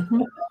aspect.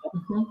 Mm-hmm.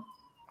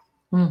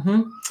 Mm-hmm.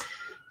 Mm-hmm.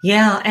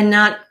 Yeah. And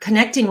not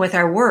connecting with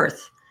our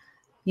worth.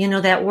 You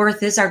know, that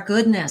worth is our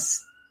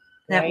goodness.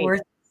 That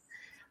worth,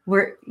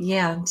 we're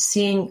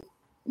seeing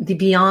the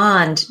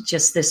beyond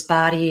just this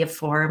body of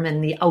form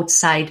and the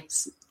outside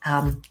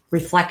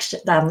reflection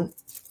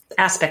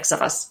aspects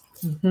of us.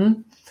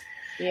 Mm-hmm.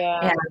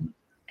 Yeah.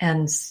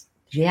 And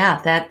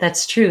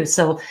that's true.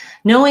 So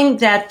knowing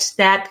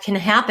that can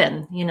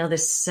happen, you know,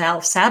 this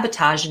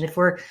self-sabotage. And if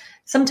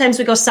sometimes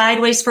we go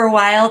sideways for a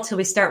while till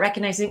we start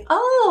recognizing,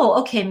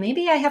 okay,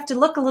 maybe I have to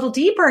look a little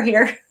deeper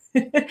here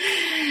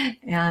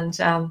and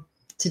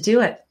to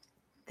do it.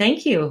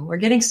 Thank you. We're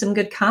getting some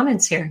good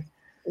comments here.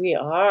 We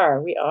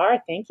are.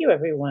 Thank you,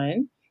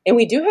 everyone. And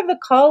we do have the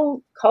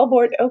call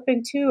board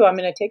open too. I'm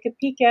going to take a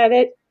peek at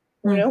it.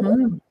 You know,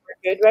 we're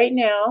good right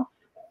now.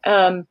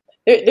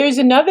 There's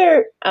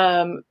another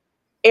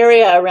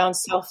area around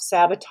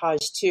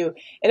self-sabotage too.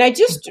 And I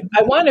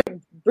want to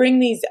bring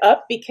these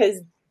up because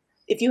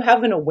if you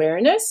have an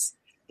awareness,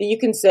 then you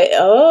can say,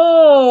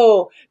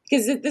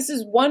 because this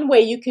is one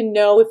way you can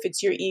know if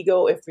it's your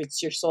ego, if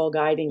it's your soul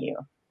guiding you.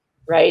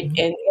 Right.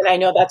 Mm-hmm. And I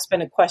know that's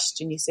been a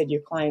question you said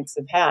your clients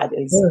have had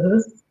is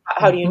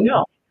how do you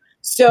know?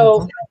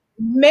 So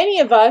many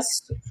of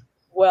us,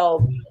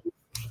 well,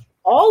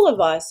 all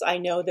of us I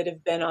know that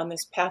have been on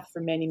this path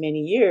for many, many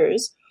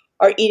years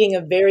are eating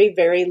a very,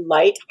 very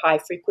light, high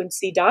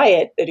frequency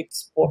diet that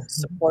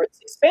supports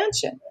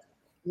expansion.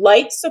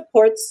 Light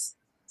supports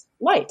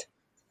light.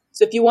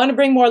 So if you want to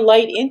bring more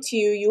light into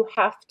you, you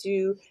have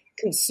to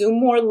consume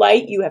more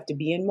light. You have to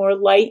be in more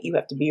light. You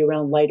have to be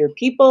around lighter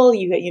people.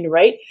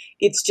 Right?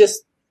 It's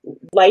just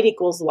light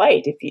equals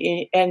light.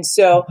 And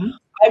so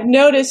I've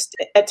noticed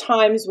at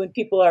times when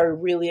people are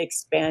really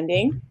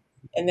expanding,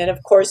 and then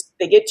of course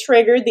they get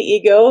triggered, the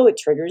ego, it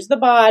triggers the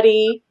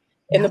body,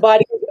 and the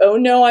body goes, oh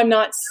no, I'm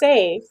not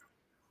safe.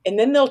 And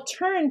then they'll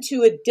turn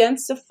to a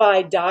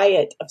densified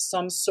diet of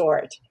some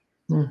sort.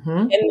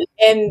 And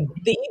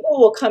the ego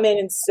will come in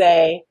and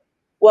say,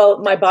 well,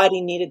 my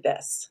body needed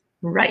this.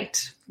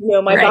 Right.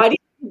 My body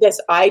needed this.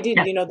 I did,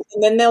 and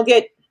then they'll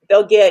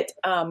get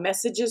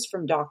messages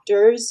from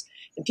doctors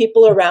and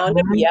people around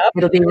them. Yep.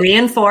 It'll be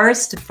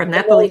reinforced from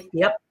that belief.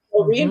 Yep.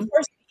 It'll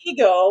reinforce the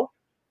ego,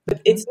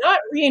 but it's not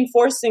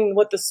reinforcing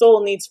what the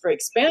soul needs for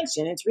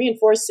expansion. It's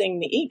reinforcing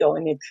the ego,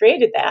 and they've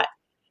created that.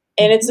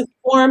 And it's a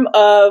form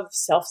of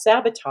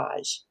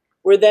self-sabotage,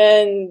 where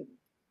then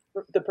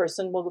the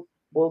person will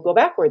go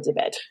backwards a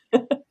bit.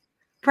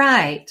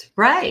 Right.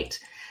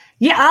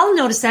 Yeah, I'll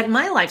notice that in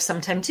my life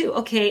sometime too.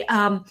 Okay,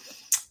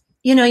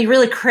 you're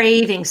really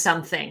craving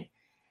something,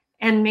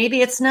 and maybe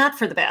it's not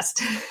for the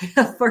best,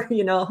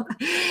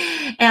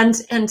 and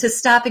to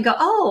stop and go,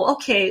 oh,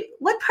 okay,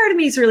 what part of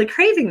me is really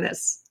craving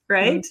this,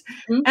 right?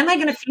 Am I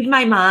going to feed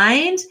my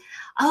mind?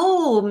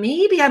 Oh,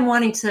 maybe I'm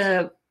wanting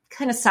to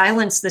kind of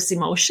silence this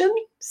emotion,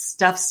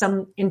 stuff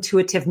some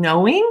intuitive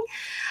knowing,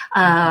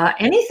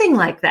 anything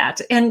like that.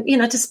 And,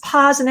 just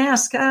pause and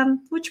ask,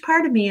 which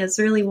part of me is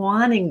really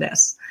wanting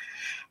this?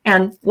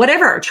 And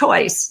whatever our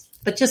choice,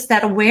 but just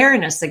that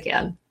awareness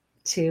again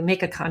to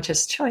make a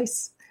conscious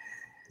choice.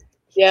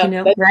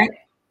 Yeah. Right?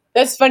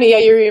 That's funny. Yeah,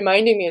 you're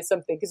reminding me of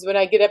something, because when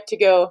I get up to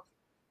go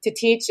to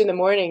teach in the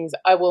mornings,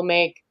 I will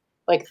make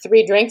like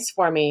 3 drinks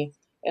for me.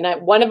 And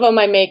one of them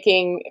I'm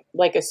making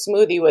like a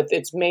smoothie with,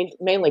 it's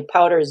mainly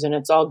powders and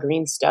it's all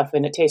green stuff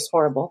and it tastes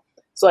horrible.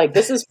 So like,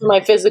 this is for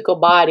my physical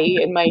body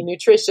and my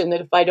nutrition,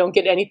 that if I don't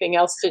get anything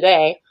else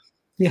today.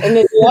 Yeah. And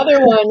then the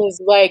other one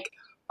is like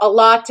a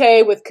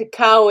latte with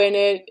cacao in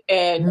it.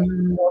 And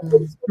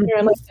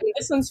I'm like,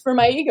 this one's for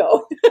my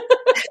ego.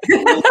 There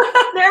we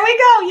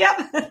go.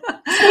 Yep.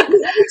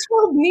 The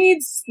world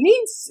needs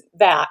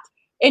that.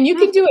 And you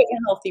can do it in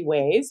healthy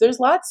ways. There's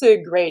lots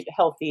of great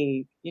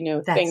healthy,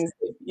 things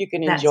that you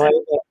can enjoy.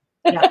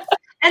 Yeah.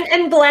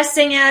 And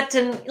blessing it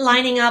and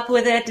lining up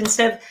with it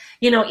instead of,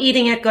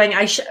 eating it going,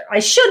 I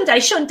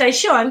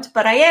shouldn't,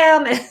 but I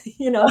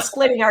am,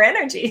 splitting our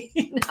energy,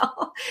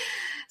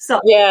 So,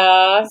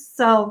 yeah.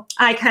 So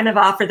I kind of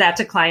offer that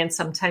to clients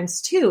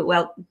sometimes too.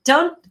 Well,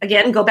 don't,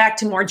 again, go back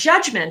to more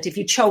judgment. If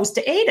you chose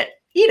to eat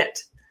it.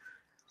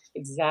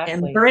 Exactly.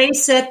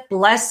 Embrace it,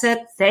 bless it,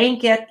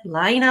 thank it,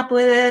 line up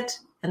with it.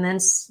 And then,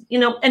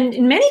 and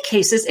in many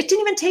cases, it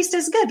didn't even taste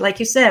as good, like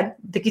you said,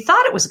 that you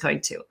thought it was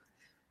going to.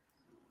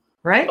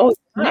 Right? Oh,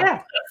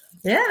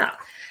 yeah.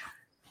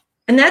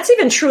 And that's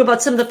even true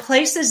about some of the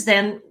places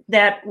then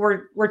that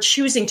we're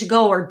choosing to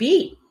go or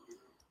be,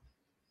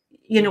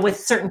 with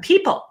certain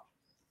people.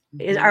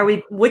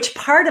 Which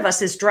part of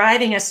us is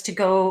driving us to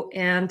go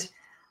and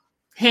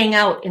hang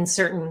out in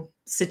certain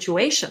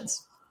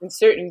situations? In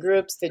certain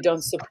groups that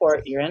don't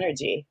support your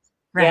energy.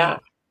 Right.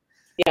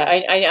 Yeah.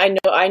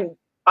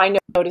 I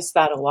notice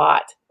that a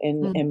lot,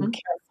 and am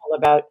careful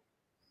about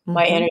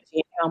my energy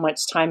and how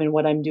much time and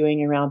what I'm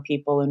doing around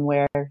people and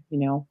where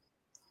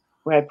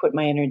I put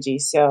my energy.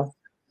 So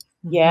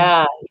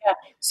yeah.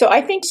 So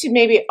I think to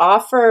maybe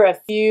offer a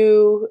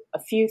few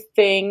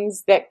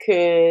things that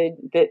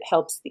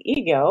helps the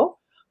ego.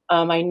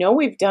 I know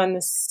we've done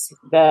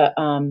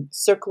the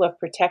circle of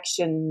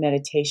protection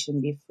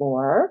meditation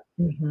before,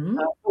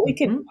 but we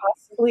could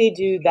possibly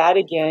do that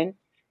again.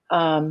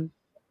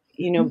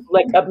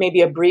 Like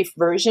maybe a brief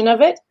version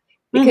of it,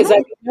 because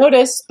I've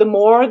noticed the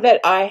more that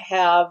I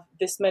have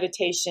this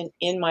meditation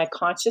in my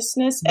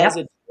consciousness as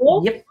a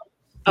tool,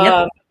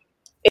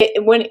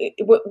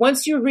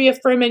 once you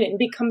reaffirm it and it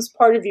becomes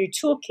part of your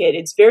toolkit,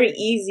 it's very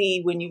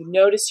easy when you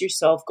notice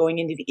yourself going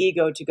into the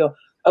ego to go,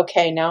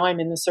 okay, now I'm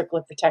in the circle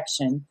of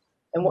protection.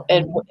 And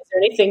is there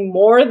anything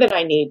more that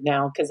I need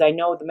now? Because I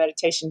know the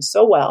meditation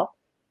so well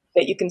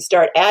that you can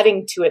start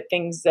adding to it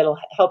things that'll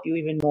help you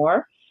even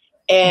more.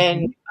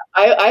 And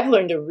I've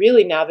learned to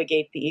really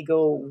navigate the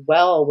ego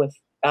well with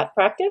that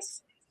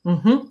practice.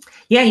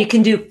 Yeah, you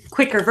can do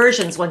quicker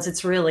versions once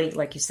it's really,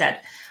 like you said,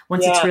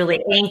 it's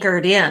really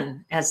anchored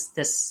in as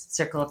this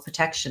circle of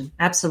protection.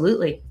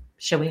 Absolutely.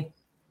 Shall we?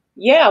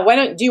 Yeah.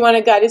 Do you want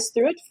to guide us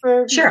through it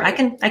for? Sure. I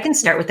can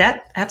start with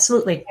that.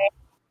 Absolutely. Okay.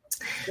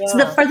 Yeah.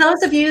 So for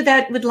those of you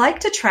that would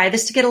like to try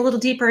this to get a little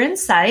deeper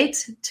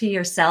insight to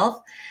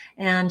yourself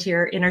and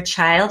your inner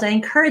child, I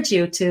encourage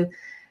you to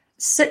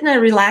sit in a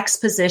relaxed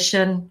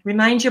position.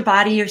 Remind your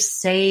body you're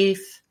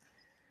safe.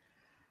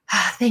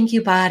 Thank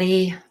you,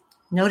 body.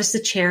 Notice the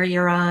chair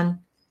you're on.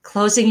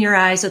 Closing your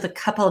eyes with a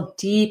couple of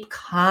deep,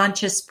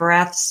 conscious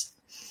breaths.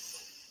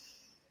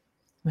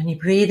 When you're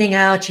breathing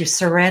out, you're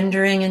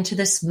surrendering into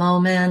this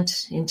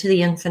moment, into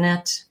the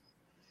infinite.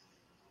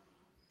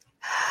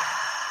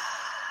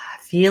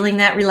 Feeling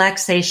that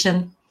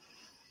relaxation.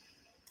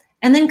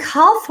 And then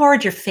call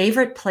forward your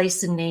favorite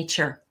place in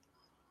nature.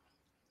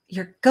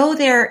 go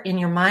there in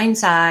your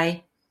mind's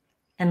eye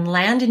and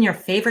land in your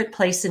favorite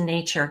place in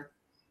nature.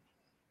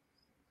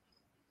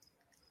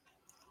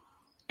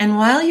 And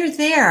while you're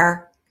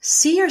there,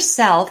 see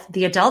yourself,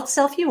 the adult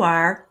self you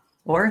are,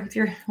 or if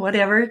you're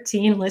whatever,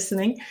 teen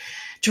listening,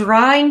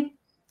 drawing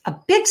a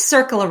big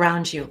circle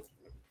around you.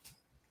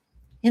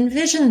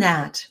 Envision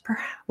that,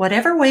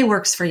 whatever way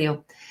works for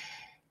you.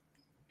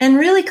 And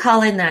really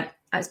call in that,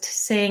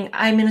 saying,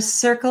 I'm in a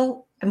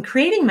circle, I'm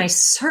creating my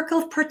circle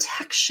of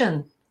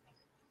protection.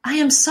 I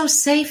am so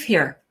safe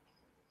here.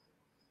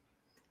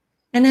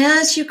 And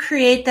as you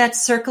create that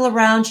circle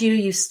around you,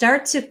 you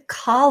start to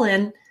call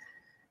in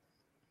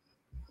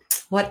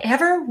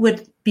whatever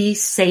would be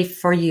safe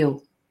for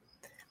you.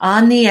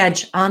 On the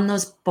edge, on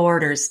those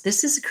borders.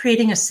 This is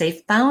creating a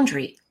safe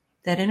boundary.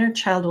 That inner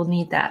child will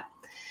need that.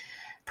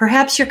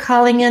 Perhaps you're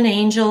calling in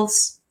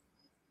angels,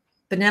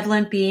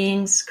 benevolent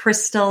beings,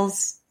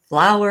 crystals,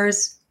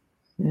 flowers.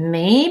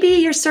 Maybe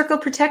your circle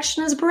of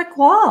protection is a brick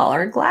wall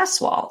or a glass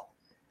wall.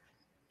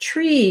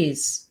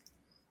 Trees.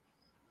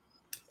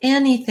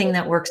 Anything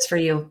that works for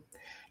you.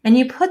 And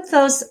you put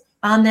those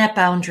on that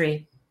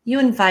boundary. You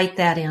invite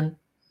that in.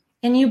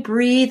 And you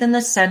breathe in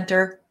the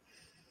center.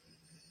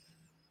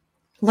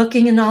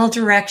 Looking in all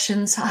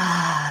directions.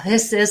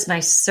 This is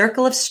my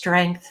circle of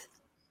strength.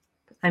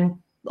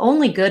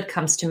 Only good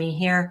comes to me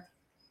here.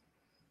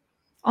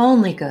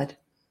 Only good.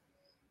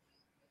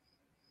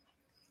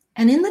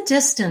 And in the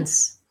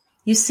distance,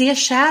 you see a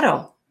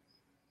shadow.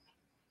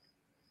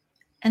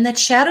 And that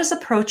shadow's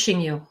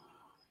approaching you.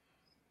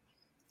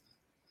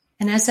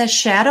 And as that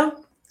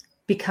shadow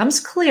becomes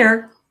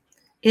clear,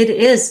 it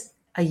is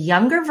a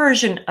younger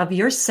version of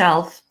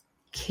yourself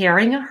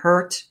carrying a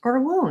hurt or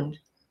a wound.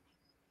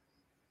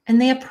 And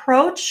they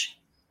approach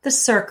the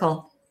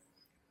circle.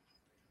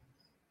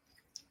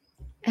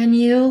 And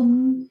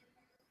you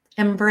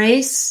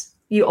embrace,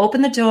 you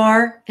open the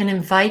door and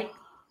invite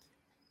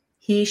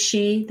he,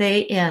 she,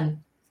 they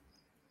in.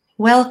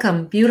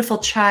 Welcome, beautiful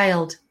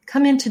child.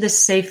 Come into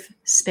this safe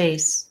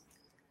space.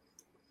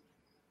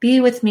 Be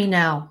with me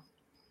now.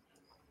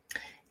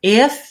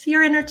 If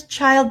your inner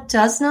child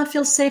does not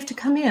feel safe to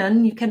come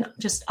in, you can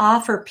just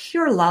offer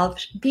pure love,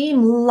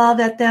 beam love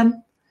at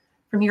them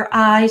from your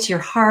eyes, your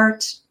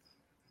heart.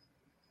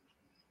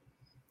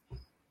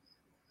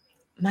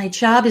 My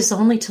job is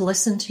only to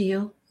listen to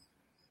you.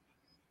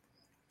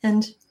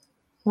 And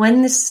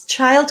when this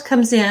child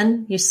comes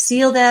in, you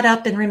seal that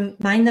up and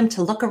remind them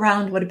to look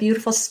around. What a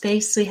beautiful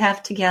space we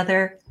have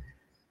together.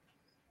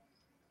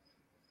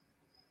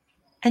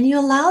 And you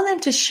allow them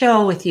to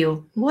show with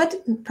you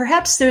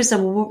perhaps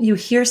you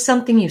hear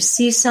something, you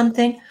see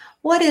something.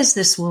 What is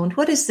this wound?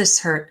 What is this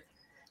hurt?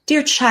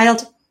 Dear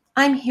child,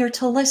 I'm here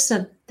to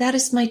listen. That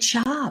is my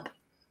job.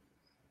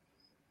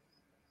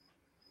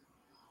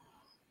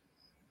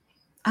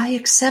 I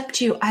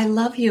accept you. I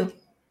love you.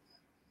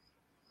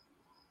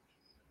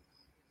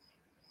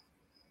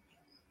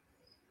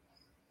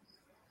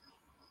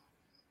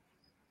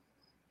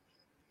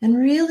 And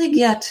really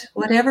get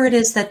whatever it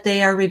is that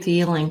they are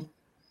revealing.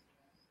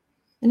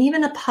 And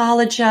even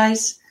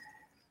apologize.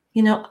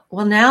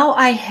 Now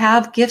I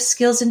have gifts,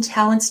 skills, and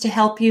talents to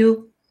help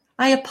you.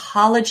 I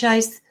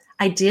apologize.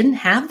 I didn't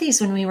have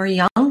these when we were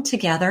young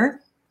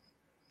together.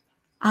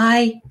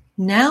 I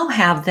now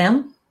have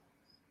them.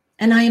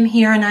 And I am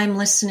here and I'm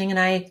listening and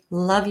I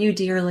love you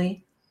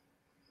dearly.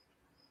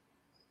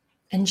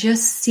 And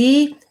just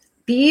see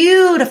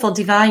beautiful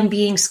divine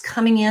beings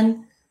coming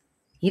in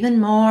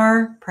even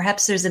more.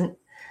 Perhaps there's a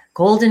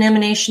golden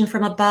emanation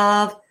from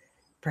above.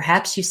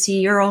 Perhaps you see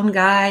your own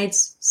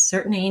guides,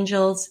 certain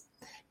angels,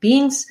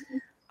 beings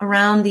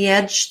around the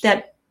edge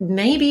that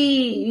maybe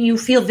you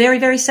feel very,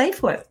 very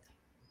safe with.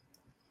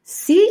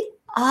 See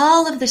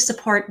all of the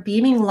support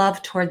beaming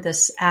love toward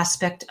this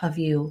aspect of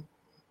you.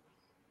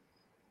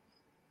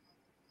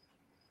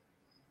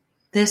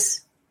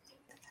 This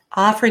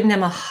offering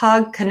them a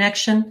hug,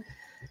 connection.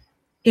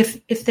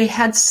 If they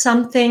had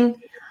something,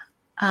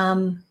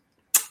 a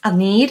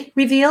need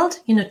revealed,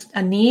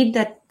 a need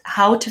that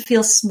how to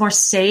feel more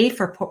safe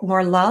or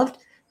more loved,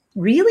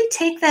 really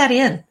take that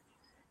in.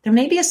 There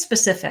may be a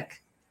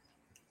specific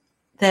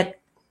that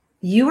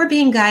you are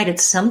being guided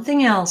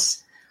something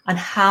else on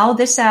how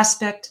this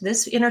aspect,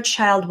 this inner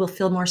child will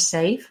feel more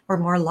safe or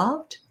more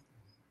loved.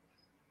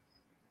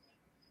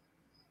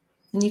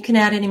 And you can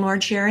add any more,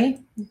 Jerry.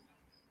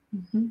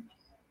 Mm-hmm.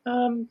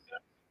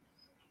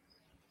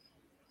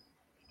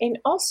 And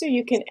also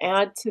you can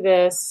add to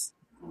this,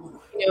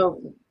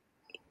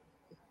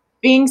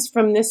 beings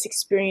from this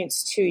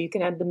experience too. You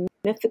can add the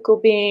mythical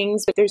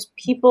beings, but there's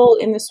people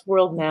in this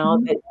world now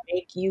that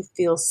make you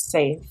feel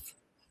safe,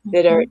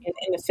 that are in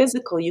the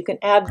physical. You can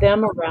add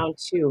them around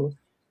too.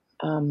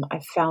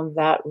 I found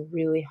that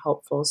really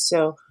helpful.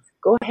 So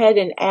go ahead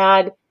and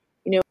add,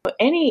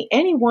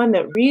 anyone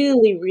that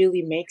really,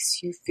 really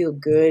makes you feel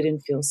good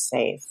and feel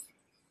safe.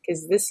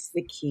 Because this is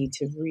the key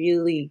to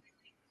really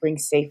bring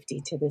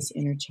safety to this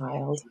inner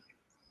child.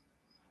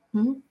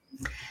 Mm-hmm.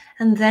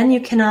 And then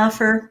you can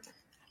offer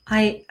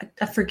A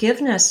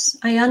forgiveness.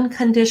 I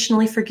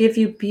unconditionally forgive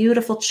you,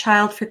 beautiful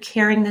child, for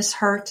carrying this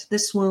hurt,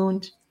 this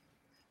wound.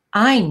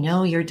 I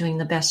know you're doing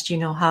the best you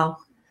know how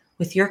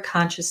with your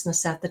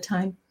consciousness at the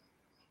time.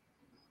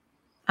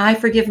 I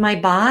forgive my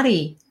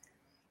body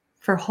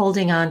for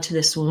holding on to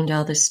this wound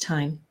all this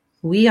time.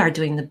 We are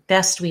doing the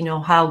best we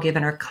know how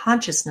given our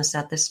consciousness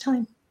at this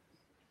time.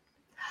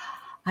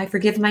 I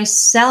forgive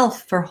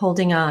myself for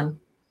holding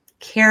on,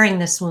 carrying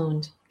this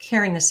wound,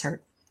 carrying this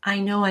hurt. I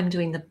know I'm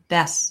doing the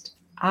best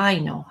I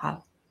know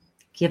how,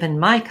 given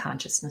my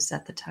consciousness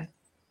at the time.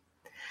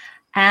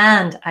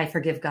 And I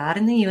forgive God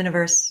and the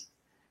universe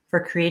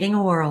for creating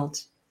a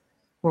world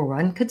where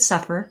one could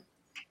suffer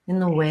in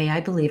the way I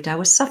believed I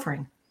was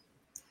suffering.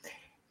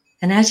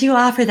 And as you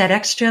offer that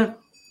extra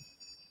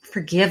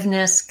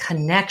forgiveness,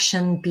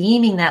 connection,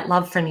 beaming that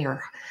love from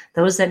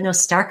those that know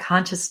star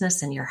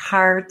consciousness in your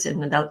heart,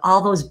 and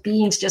all those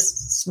beings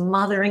just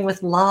smothering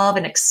with love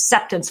and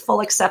acceptance,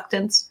 full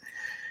acceptance,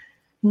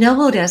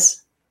 notice,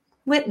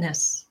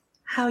 witness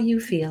how you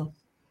feel.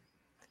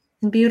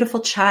 And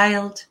beautiful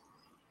child,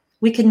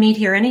 we can meet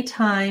here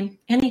anytime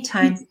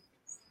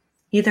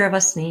either of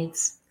us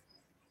needs.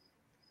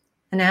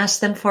 And ask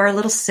them for a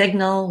little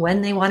signal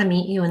when they want to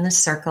meet you in this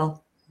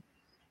circle.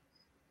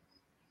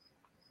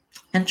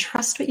 And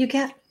trust what you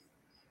get.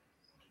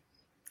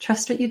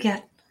 Trust what you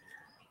get.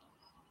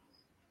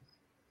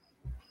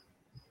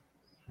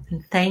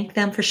 And thank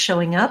them for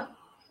showing up.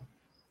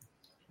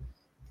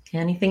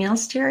 Anything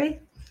else,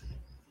 Jerry?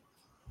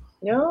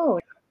 No,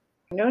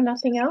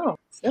 nothing else.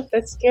 Nope,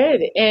 that's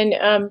good.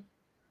 And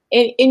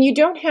you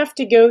don't have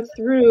to go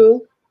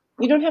through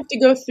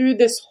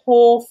this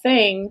whole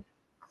thing,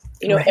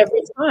 right,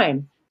 every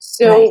time.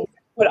 So right.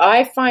 What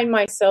I find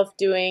myself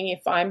doing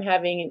if I'm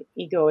having an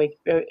egoic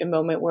a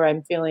moment where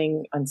I'm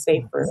feeling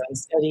unsafe or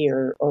unsteady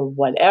or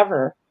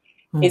whatever,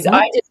 is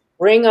I just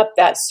bring up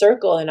that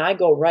circle and I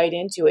go right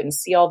into it and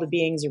see all the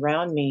beings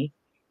around me.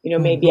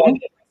 Maybe I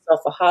give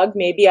myself a hug.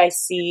 Maybe I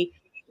see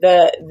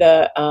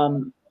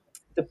the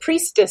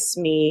priestess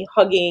me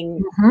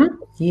hugging.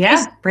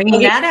 Yeah,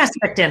 bringing that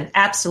aspect in.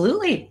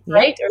 Absolutely.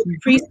 Right? Or the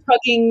priest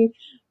hugging,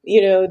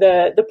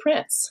 the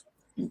prince.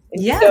 And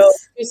yes. So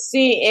you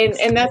see,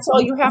 and that's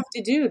all you have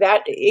to do.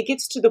 That it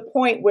gets to the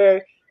point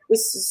where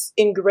this is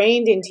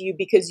ingrained into you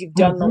because you've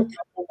done the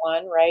number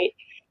one, right?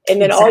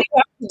 And then all you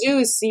have to do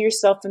is see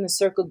yourself in the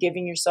circle,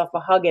 giving yourself a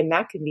hug, and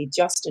that can be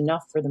just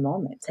enough for the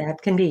moment.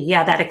 That can be,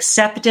 that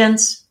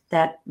acceptance,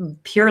 that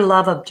pure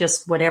love of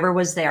just whatever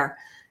was there.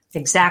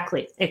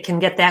 Exactly. It can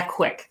get that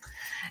quick.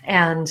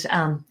 And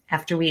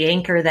after we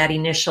anchor that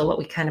initial, what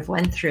we kind of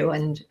went through.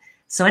 And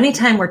so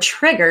anytime we're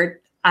triggered,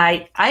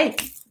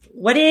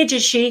 what age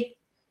is she?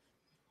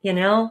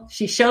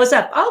 She shows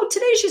up. Oh,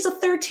 today she's a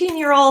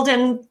 13-year-old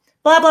and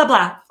blah, blah,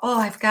 blah. Oh,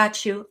 I've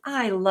got you.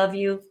 I love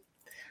you.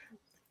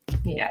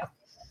 Yeah.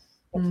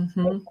 What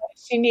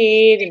does she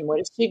need and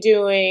what is she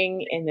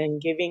doing? And then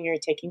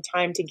taking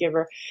time to give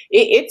her.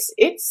 It's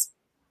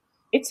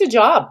a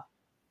job.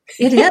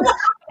 It is.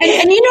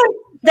 and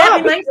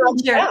that reminds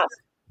me, Jerry.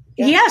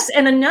 Yeah. Yes.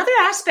 And another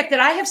aspect that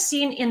I have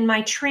seen in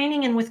my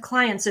training and with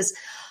clients is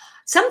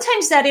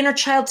sometimes that inner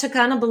child took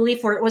on a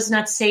belief where it was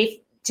not safe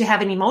to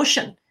have an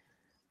emotion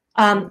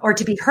or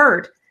to be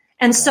heard.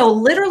 And so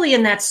literally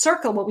in that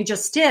circle, what we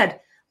just did,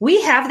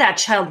 we have that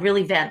child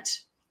really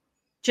vent.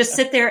 Just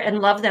sit there and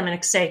love them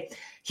and say,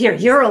 here,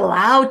 you're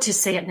allowed to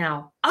say it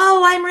now.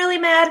 Oh, I'm really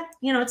mad.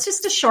 It's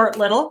just a short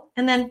little,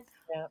 and then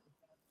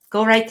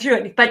go right through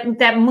it. But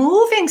that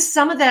moving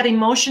some of that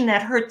emotion,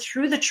 that hurt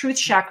through the truth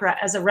chakra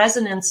as a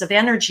resonance of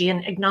energy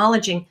and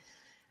acknowledging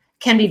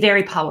can be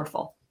very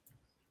powerful.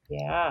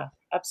 Yeah,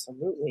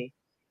 absolutely.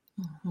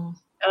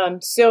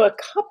 So a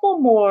couple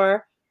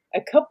more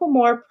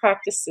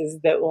practices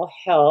that will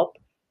help.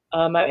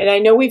 And I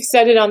know we've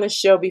said it on the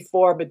show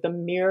before, but the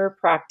mirror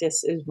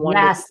practice is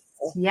wonderful.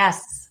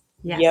 Yes.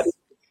 Yep.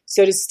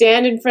 So to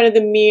stand in front of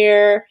the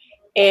mirror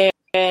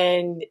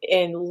and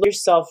look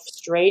yourself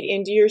straight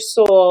into your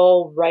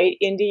soul, right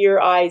into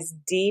your eyes,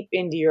 deep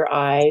into your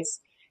eyes.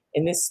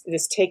 And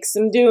this takes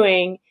some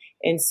doing,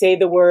 and say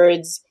the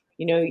words,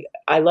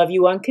 I love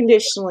you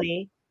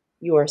unconditionally.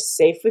 You are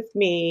safe with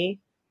me.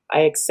 I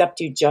accept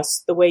you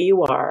just the way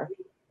you are.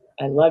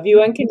 I love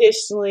you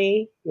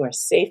unconditionally. You are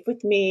safe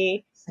with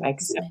me. I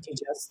accept you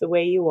just the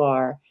way you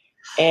are.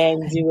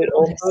 And do it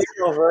over and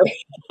over.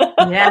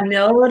 Yeah,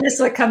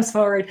 notice what comes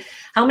forward.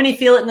 How many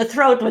feel it in the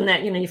throat when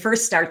that, you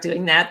first start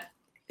doing that,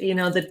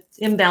 the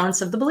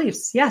imbalance of the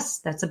beliefs. Yes,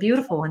 that's a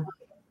beautiful one.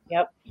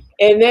 Yep.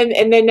 And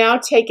then now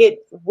take it,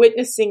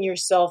 witnessing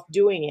yourself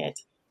doing it.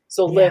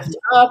 So lift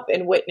up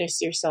and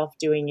witness yourself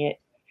doing it.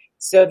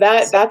 So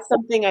that's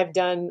something I've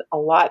done a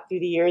lot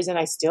through the years, and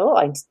I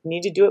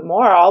need to do it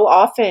more. I'll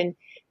often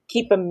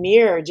keep a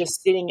mirror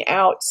just sitting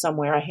out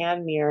somewhere, a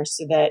hand mirror,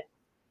 so that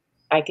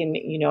I can,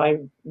 I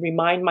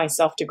remind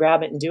myself to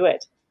grab it and do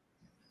it.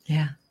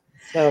 Yeah.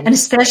 So, and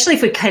especially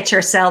if we catch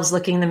ourselves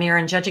looking in the mirror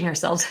and judging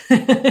ourselves.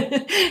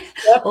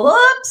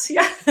 Whoops.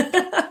 Yeah.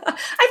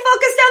 I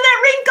focused on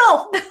that wrinkle.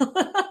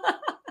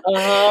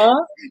 Uh-huh.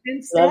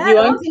 Instead, Love you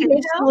okay,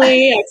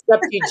 unconditionally. I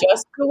accept you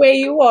just the way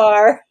you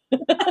are.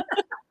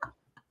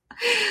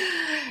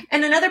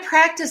 And another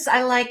practice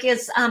I like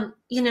is,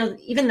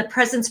 even the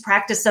presence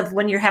practice of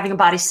when you're having a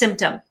body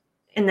symptom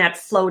and that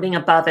floating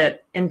above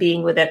it and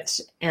being with it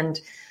and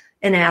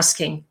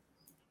asking,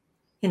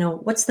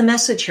 what's the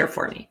message here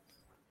for me?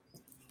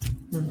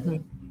 Mm-hmm.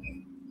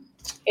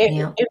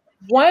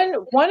 One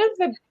of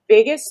the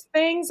biggest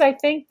things I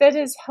think that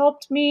has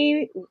helped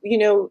me,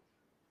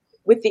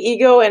 with the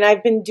ego, and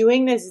I've been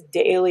doing this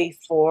daily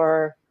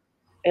for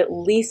at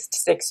least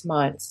 6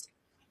 months,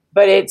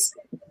 but it's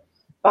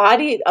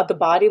the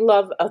body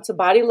love. It's a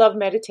body love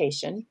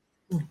meditation.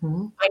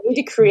 Mm-hmm. I need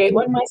to create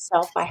one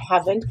myself. I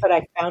haven't, but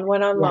I found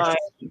one online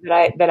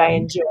that I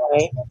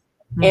enjoy,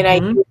 and I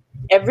do it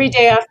every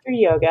day after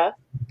yoga.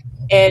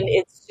 And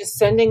it's just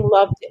sending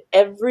love to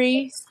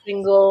every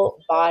single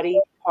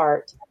body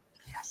part,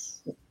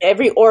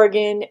 every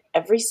organ,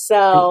 every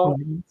cell,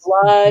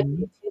 blood,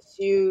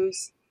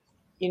 tissues,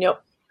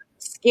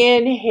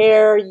 skin,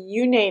 hair,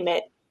 you name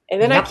it.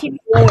 And then I keep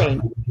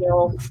going.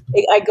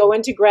 I go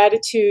into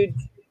gratitude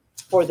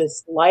for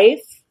this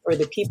life, for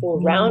the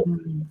people around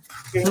me,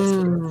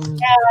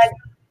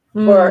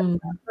 for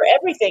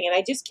everything. And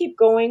I just keep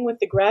going with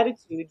the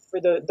gratitude for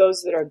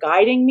those that are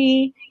guiding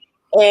me.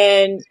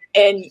 And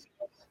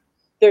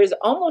there's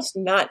almost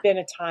not been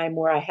a time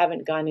where I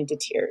haven't gone into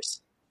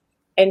tears.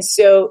 And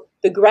so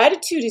the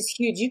gratitude is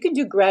huge. You can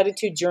do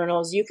gratitude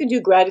journals. You can do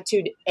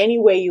gratitude any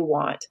way you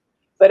want.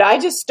 But I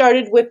just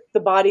started with the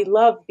body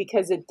love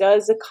because it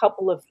does a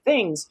couple of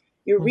things.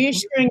 You're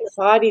reassuring the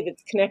body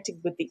that's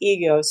connected with the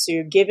ego. So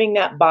you're giving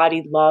that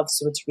body love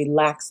so it's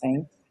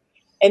relaxing.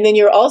 And then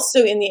you're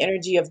also in the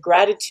energy of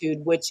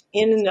gratitude, which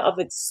in and of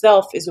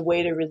itself is a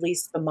way to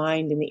release the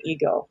mind and the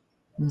ego.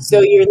 Mm-hmm. So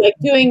you're like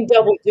doing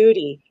double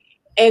duty.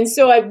 And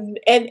so and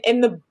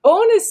the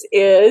bonus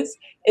is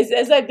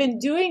as I've been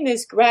doing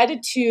this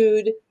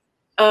gratitude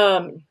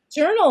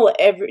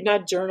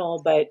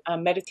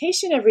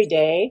meditation every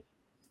day,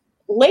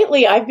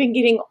 lately I've been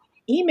getting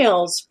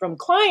emails from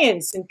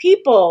clients and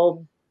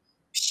people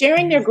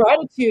sharing their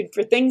gratitude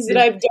for things that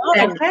I've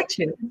done.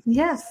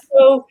 Yes.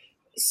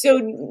 So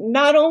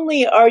not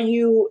only are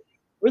you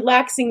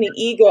relaxing the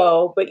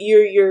ego, but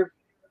you're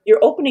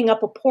opening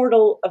up a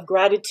portal of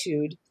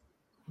gratitude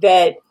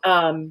that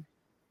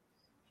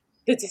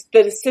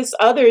assists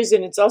others,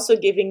 and it's also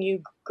giving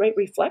you great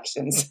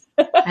reflections.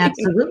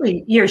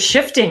 Absolutely. You're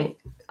shifting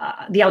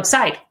the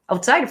outside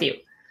of you.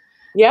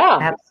 Yeah.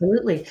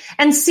 Absolutely.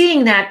 And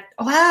seeing that,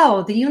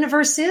 wow, the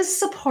universe is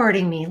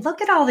supporting me. Look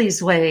at all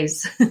these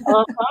ways.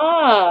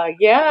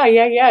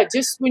 Yeah.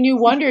 Just when you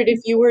wondered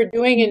if you were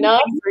doing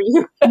enough for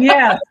you.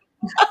 Yeah.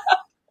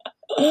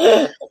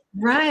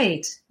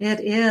 Right. It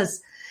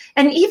is.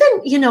 And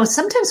even,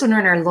 sometimes when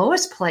we're in our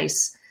lowest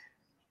place,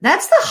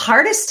 that's the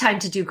hardest time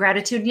to do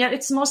gratitude, and yet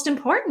it's the most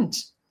important.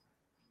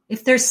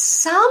 If there's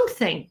some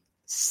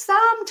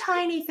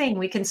tiny thing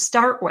we can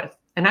start with.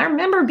 And I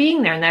remember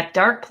being there in that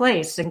dark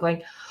place and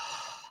going,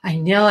 I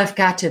know I've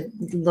got to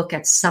look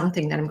at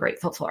something that I'm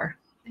grateful for.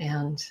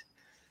 And,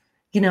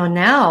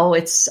 now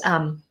it's,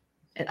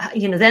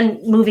 then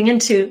moving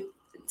into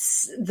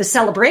the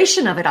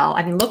celebration of it all.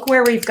 I mean, look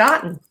where we've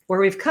come,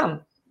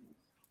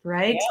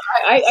 right?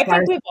 Yeah, I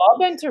think we've all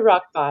been to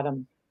rock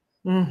bottom.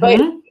 Mm-hmm.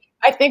 But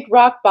I think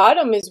rock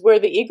bottom is where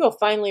the ego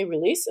finally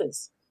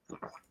releases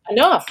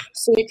enough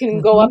so you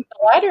can go up the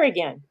ladder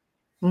again.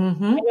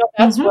 Mm-hmm. I know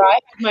that's where I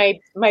had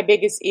my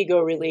biggest ego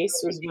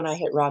release was when I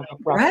hit rock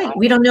right. bottom.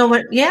 We don't know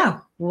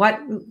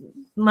what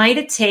might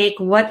it take?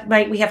 What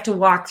might we have to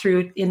walk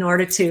through in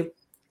order to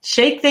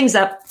shake things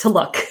up to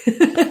look?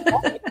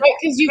 Right,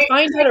 because you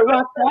find out at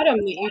rock bottom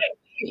that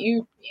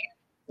you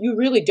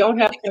really don't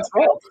have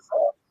control.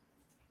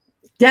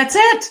 That's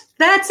it.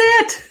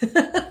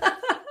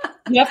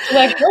 You have to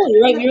let go.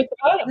 You're at the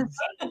bottom.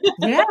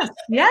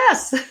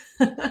 Yes.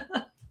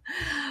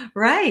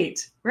 Right.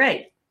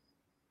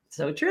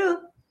 So true.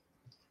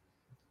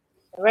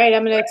 All right,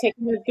 I'm going to take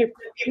another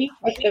peek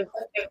at the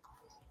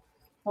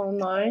phone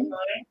line.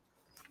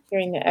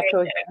 Hearing the echo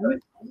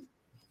again.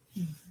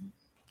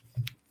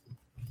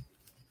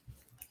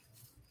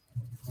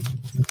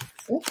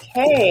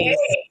 Okay.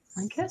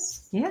 I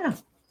guess, yeah.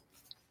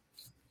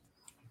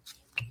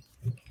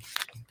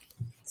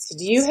 So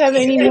do you have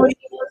any more?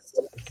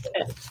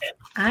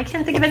 I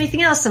can't think of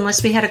anything else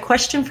unless we had a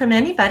question from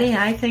anybody.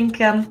 I think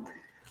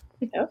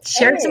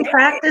shared some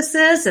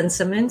practices and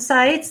some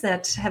insights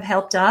that have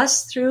helped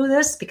us through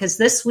this, because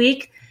this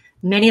week,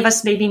 many of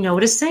us may be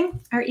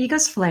noticing our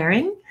egos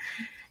flaring.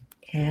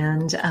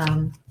 And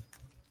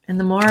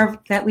the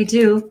more that we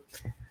do,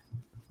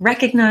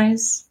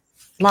 recognize,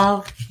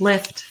 love,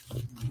 lift,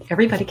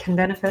 everybody can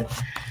benefit.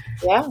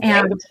 Yeah,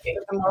 and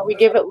the more we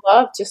give it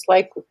love, just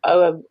like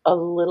a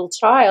little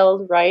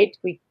child, right?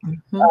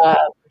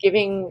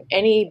 Giving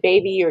any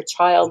baby or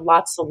child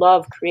lots of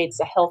love creates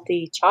a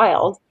healthy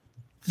child.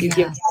 You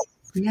give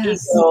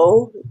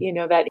ego,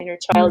 that inner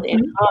child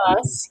in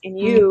us, in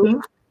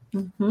you,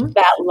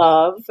 that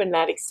love and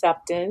that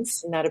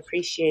acceptance and that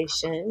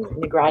appreciation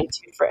and the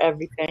gratitude for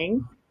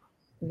everything,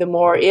 the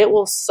more it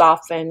will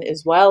soften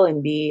as well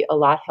and be a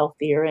lot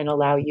healthier and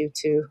allow you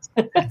to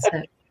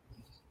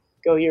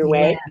go your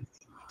way.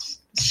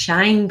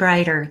 Shine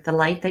brighter, the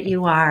light that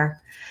you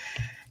are.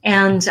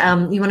 And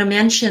you want to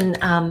mention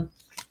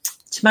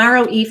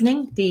tomorrow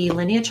evening, the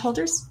lineage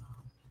holders.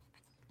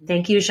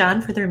 Thank you,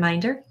 Jean, for the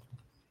reminder.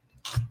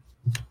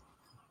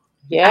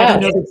 Yeah. I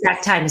don't know the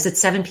exact time. Is it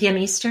 7 p.m.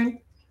 Eastern?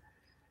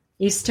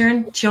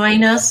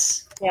 Join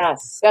us.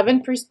 Yes,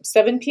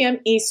 7 p.m.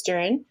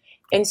 Eastern.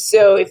 And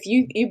so if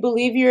you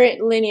believe you're a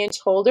lineage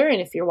holder,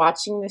 and if you're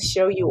watching this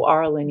show, you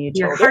are a lineage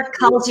holder. Your heart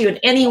calls you in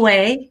any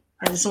way.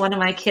 As one of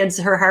my kids,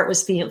 her heart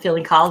was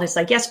feeling called. It's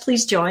like, yes,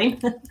 please join.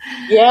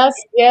 Yes.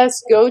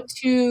 Go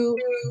to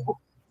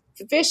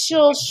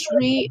official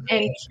Shri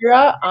and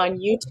Kira on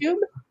YouTube,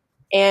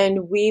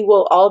 and we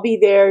will all be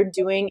there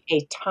doing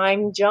a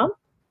time jump,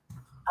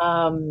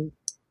 an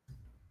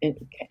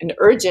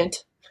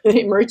urgent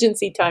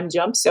emergency time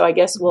jump. So I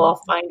guess we'll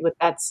all find what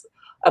that's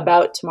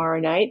about tomorrow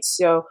night.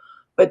 So,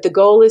 but the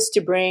goal is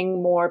to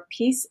bring more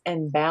peace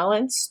and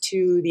balance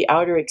to the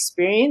outer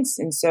experience.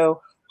 And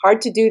so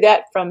hard to do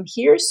that from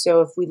here.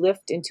 So if we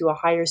lift into a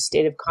higher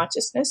state of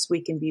consciousness,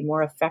 we can be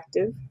more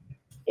effective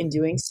in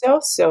doing so.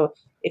 So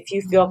if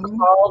you feel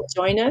called,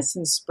 join us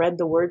and spread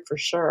the word for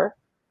sure.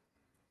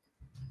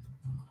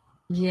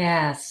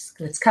 Yes,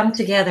 let's come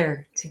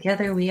together.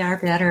 Together we are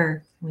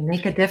better. We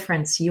make a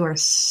difference. You are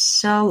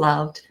so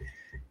loved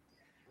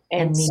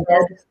and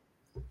needed.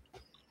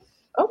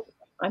 Oh,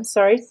 I'm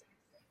sorry.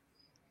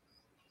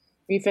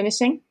 Are you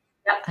finishing?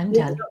 Yep, I'm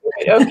done.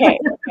 Okay.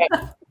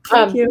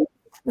 Thank you.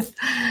 We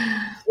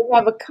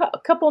have a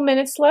couple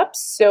minutes left,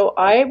 so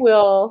I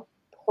will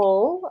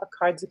pull a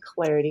cards of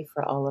clarity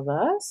for all of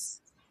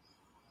us.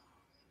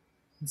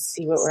 Let's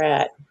see what we're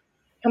at.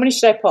 How many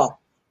should I pull?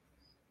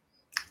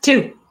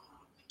 2.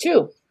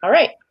 All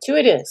right, 2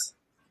 it is.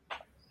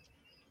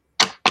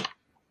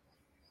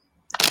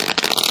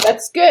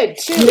 That's good.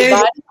 2,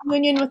 body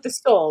union with the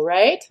soul,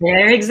 right?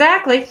 There,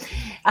 exactly.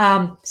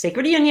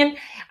 Sacred union.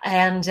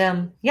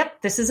 And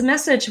this is a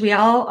message. We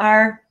all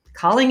are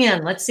calling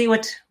in. Let's see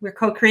what we're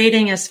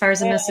co-creating as far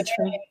as a message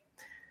from you.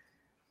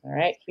 All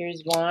right,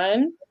 here's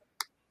one.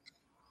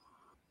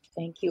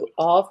 Thank you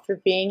all for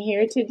being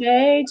here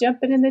today.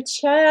 Jumping in the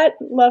chat.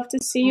 Love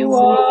to see you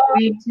all.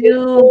 We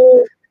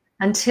do.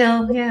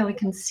 Until, we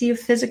can see you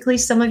physically,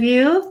 some of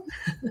you.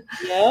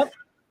 Yep.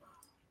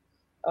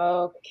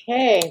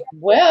 Okay.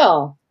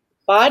 Well,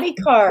 body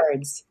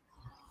cards.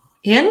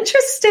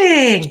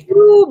 Interesting.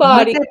 2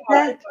 body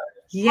cards.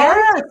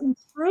 Yes.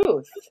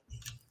 Truth.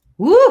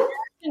 Woo.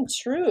 And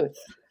truth.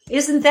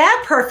 Isn't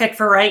that perfect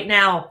for right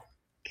now?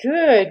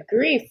 Good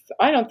grief.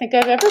 I don't think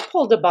I've ever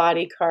pulled a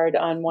body card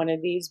on one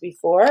of these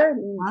before.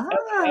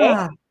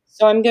 Okay.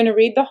 So I'm going to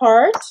read the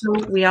heart. So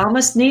we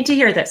almost need to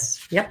hear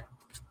this. Yep.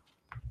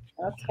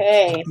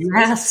 Okay.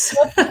 Yes.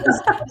 This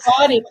is the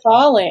body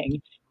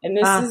calling. And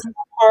this is the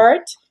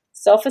heart,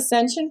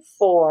 self-ascension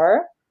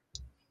 4.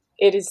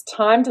 It is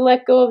time to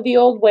let go of the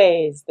old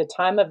ways. The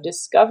time of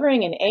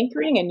discovering and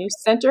anchoring a new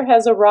center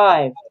has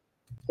arrived.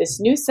 This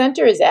new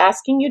center is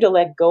asking you to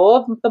let go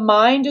of the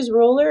mind as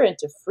ruler and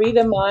to free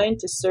the mind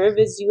to serve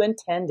as you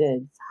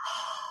intended,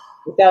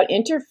 without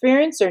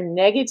interference or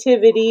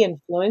negativity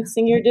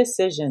influencing your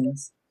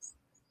decisions.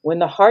 When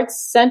the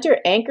heart's center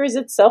anchors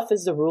itself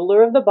as the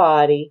ruler of the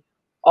body,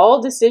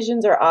 all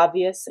decisions are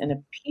obvious and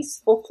a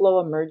peaceful flow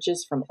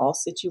emerges from all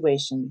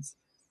situations.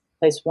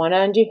 Place one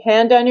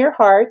hand on your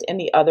heart and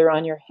the other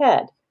on your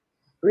head.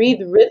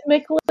 Breathe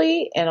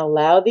rhythmically and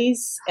allow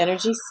these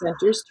energy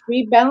centers to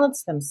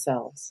rebalance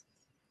themselves.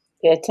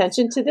 Pay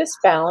attention to this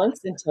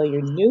balance until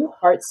your new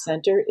heart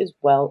center is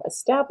well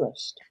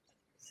established.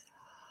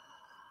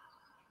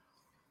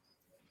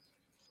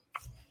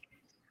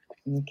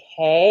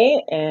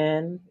 Okay,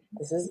 and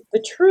this is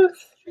the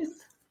truth.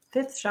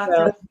 5th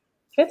chakra. So,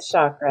 5th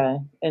chakra,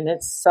 and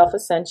it's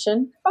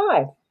self-ascension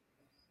 5.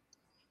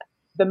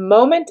 The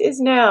moment is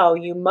now.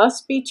 You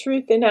must be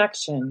truth in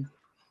action.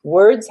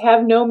 Words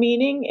have no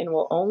meaning and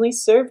will only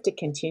serve to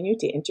continue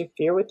to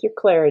interfere with your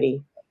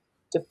clarity.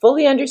 To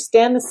fully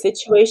understand the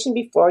situation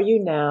before you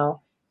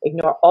now,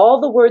 ignore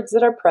all the words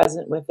that are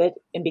present with it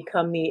and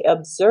become the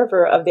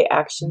observer of the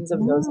actions of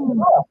those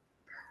involved.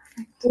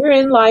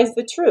 Herein lies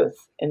the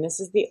truth, and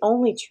this is the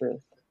only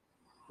truth.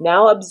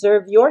 Now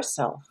observe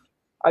yourself.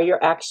 Are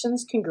your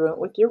actions congruent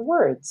with your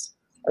words?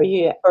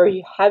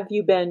 Have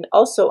you been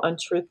also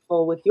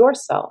untruthful with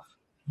yourself?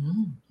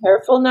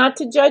 Careful not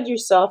to judge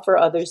yourself or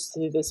others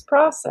through this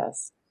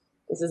process.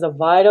 This is a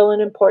vital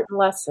and important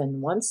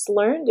lesson. Once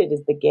learned, it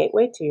is the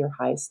gateway to your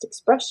highest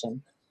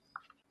expression.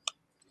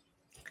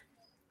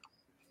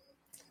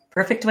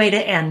 Perfect way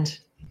to end.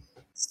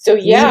 So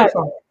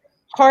Beautiful.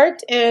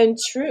 Heart and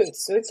truth.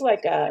 So it's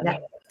like Yep.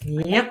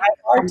 my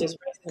heart is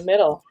right in the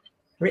middle.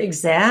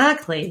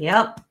 Exactly.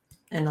 Yep.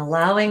 And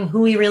allowing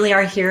who we really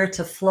are here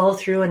to flow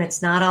through, and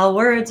it's not all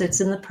words,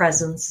 it's in the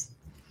presence.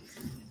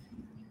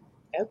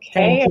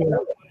 Okay. Thank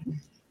you.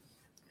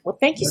 Well,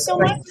 thank you so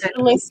much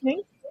for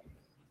listening.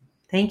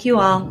 Thank you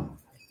all.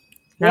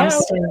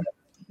 Namaste.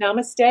 Yeah.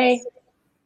 Namaste.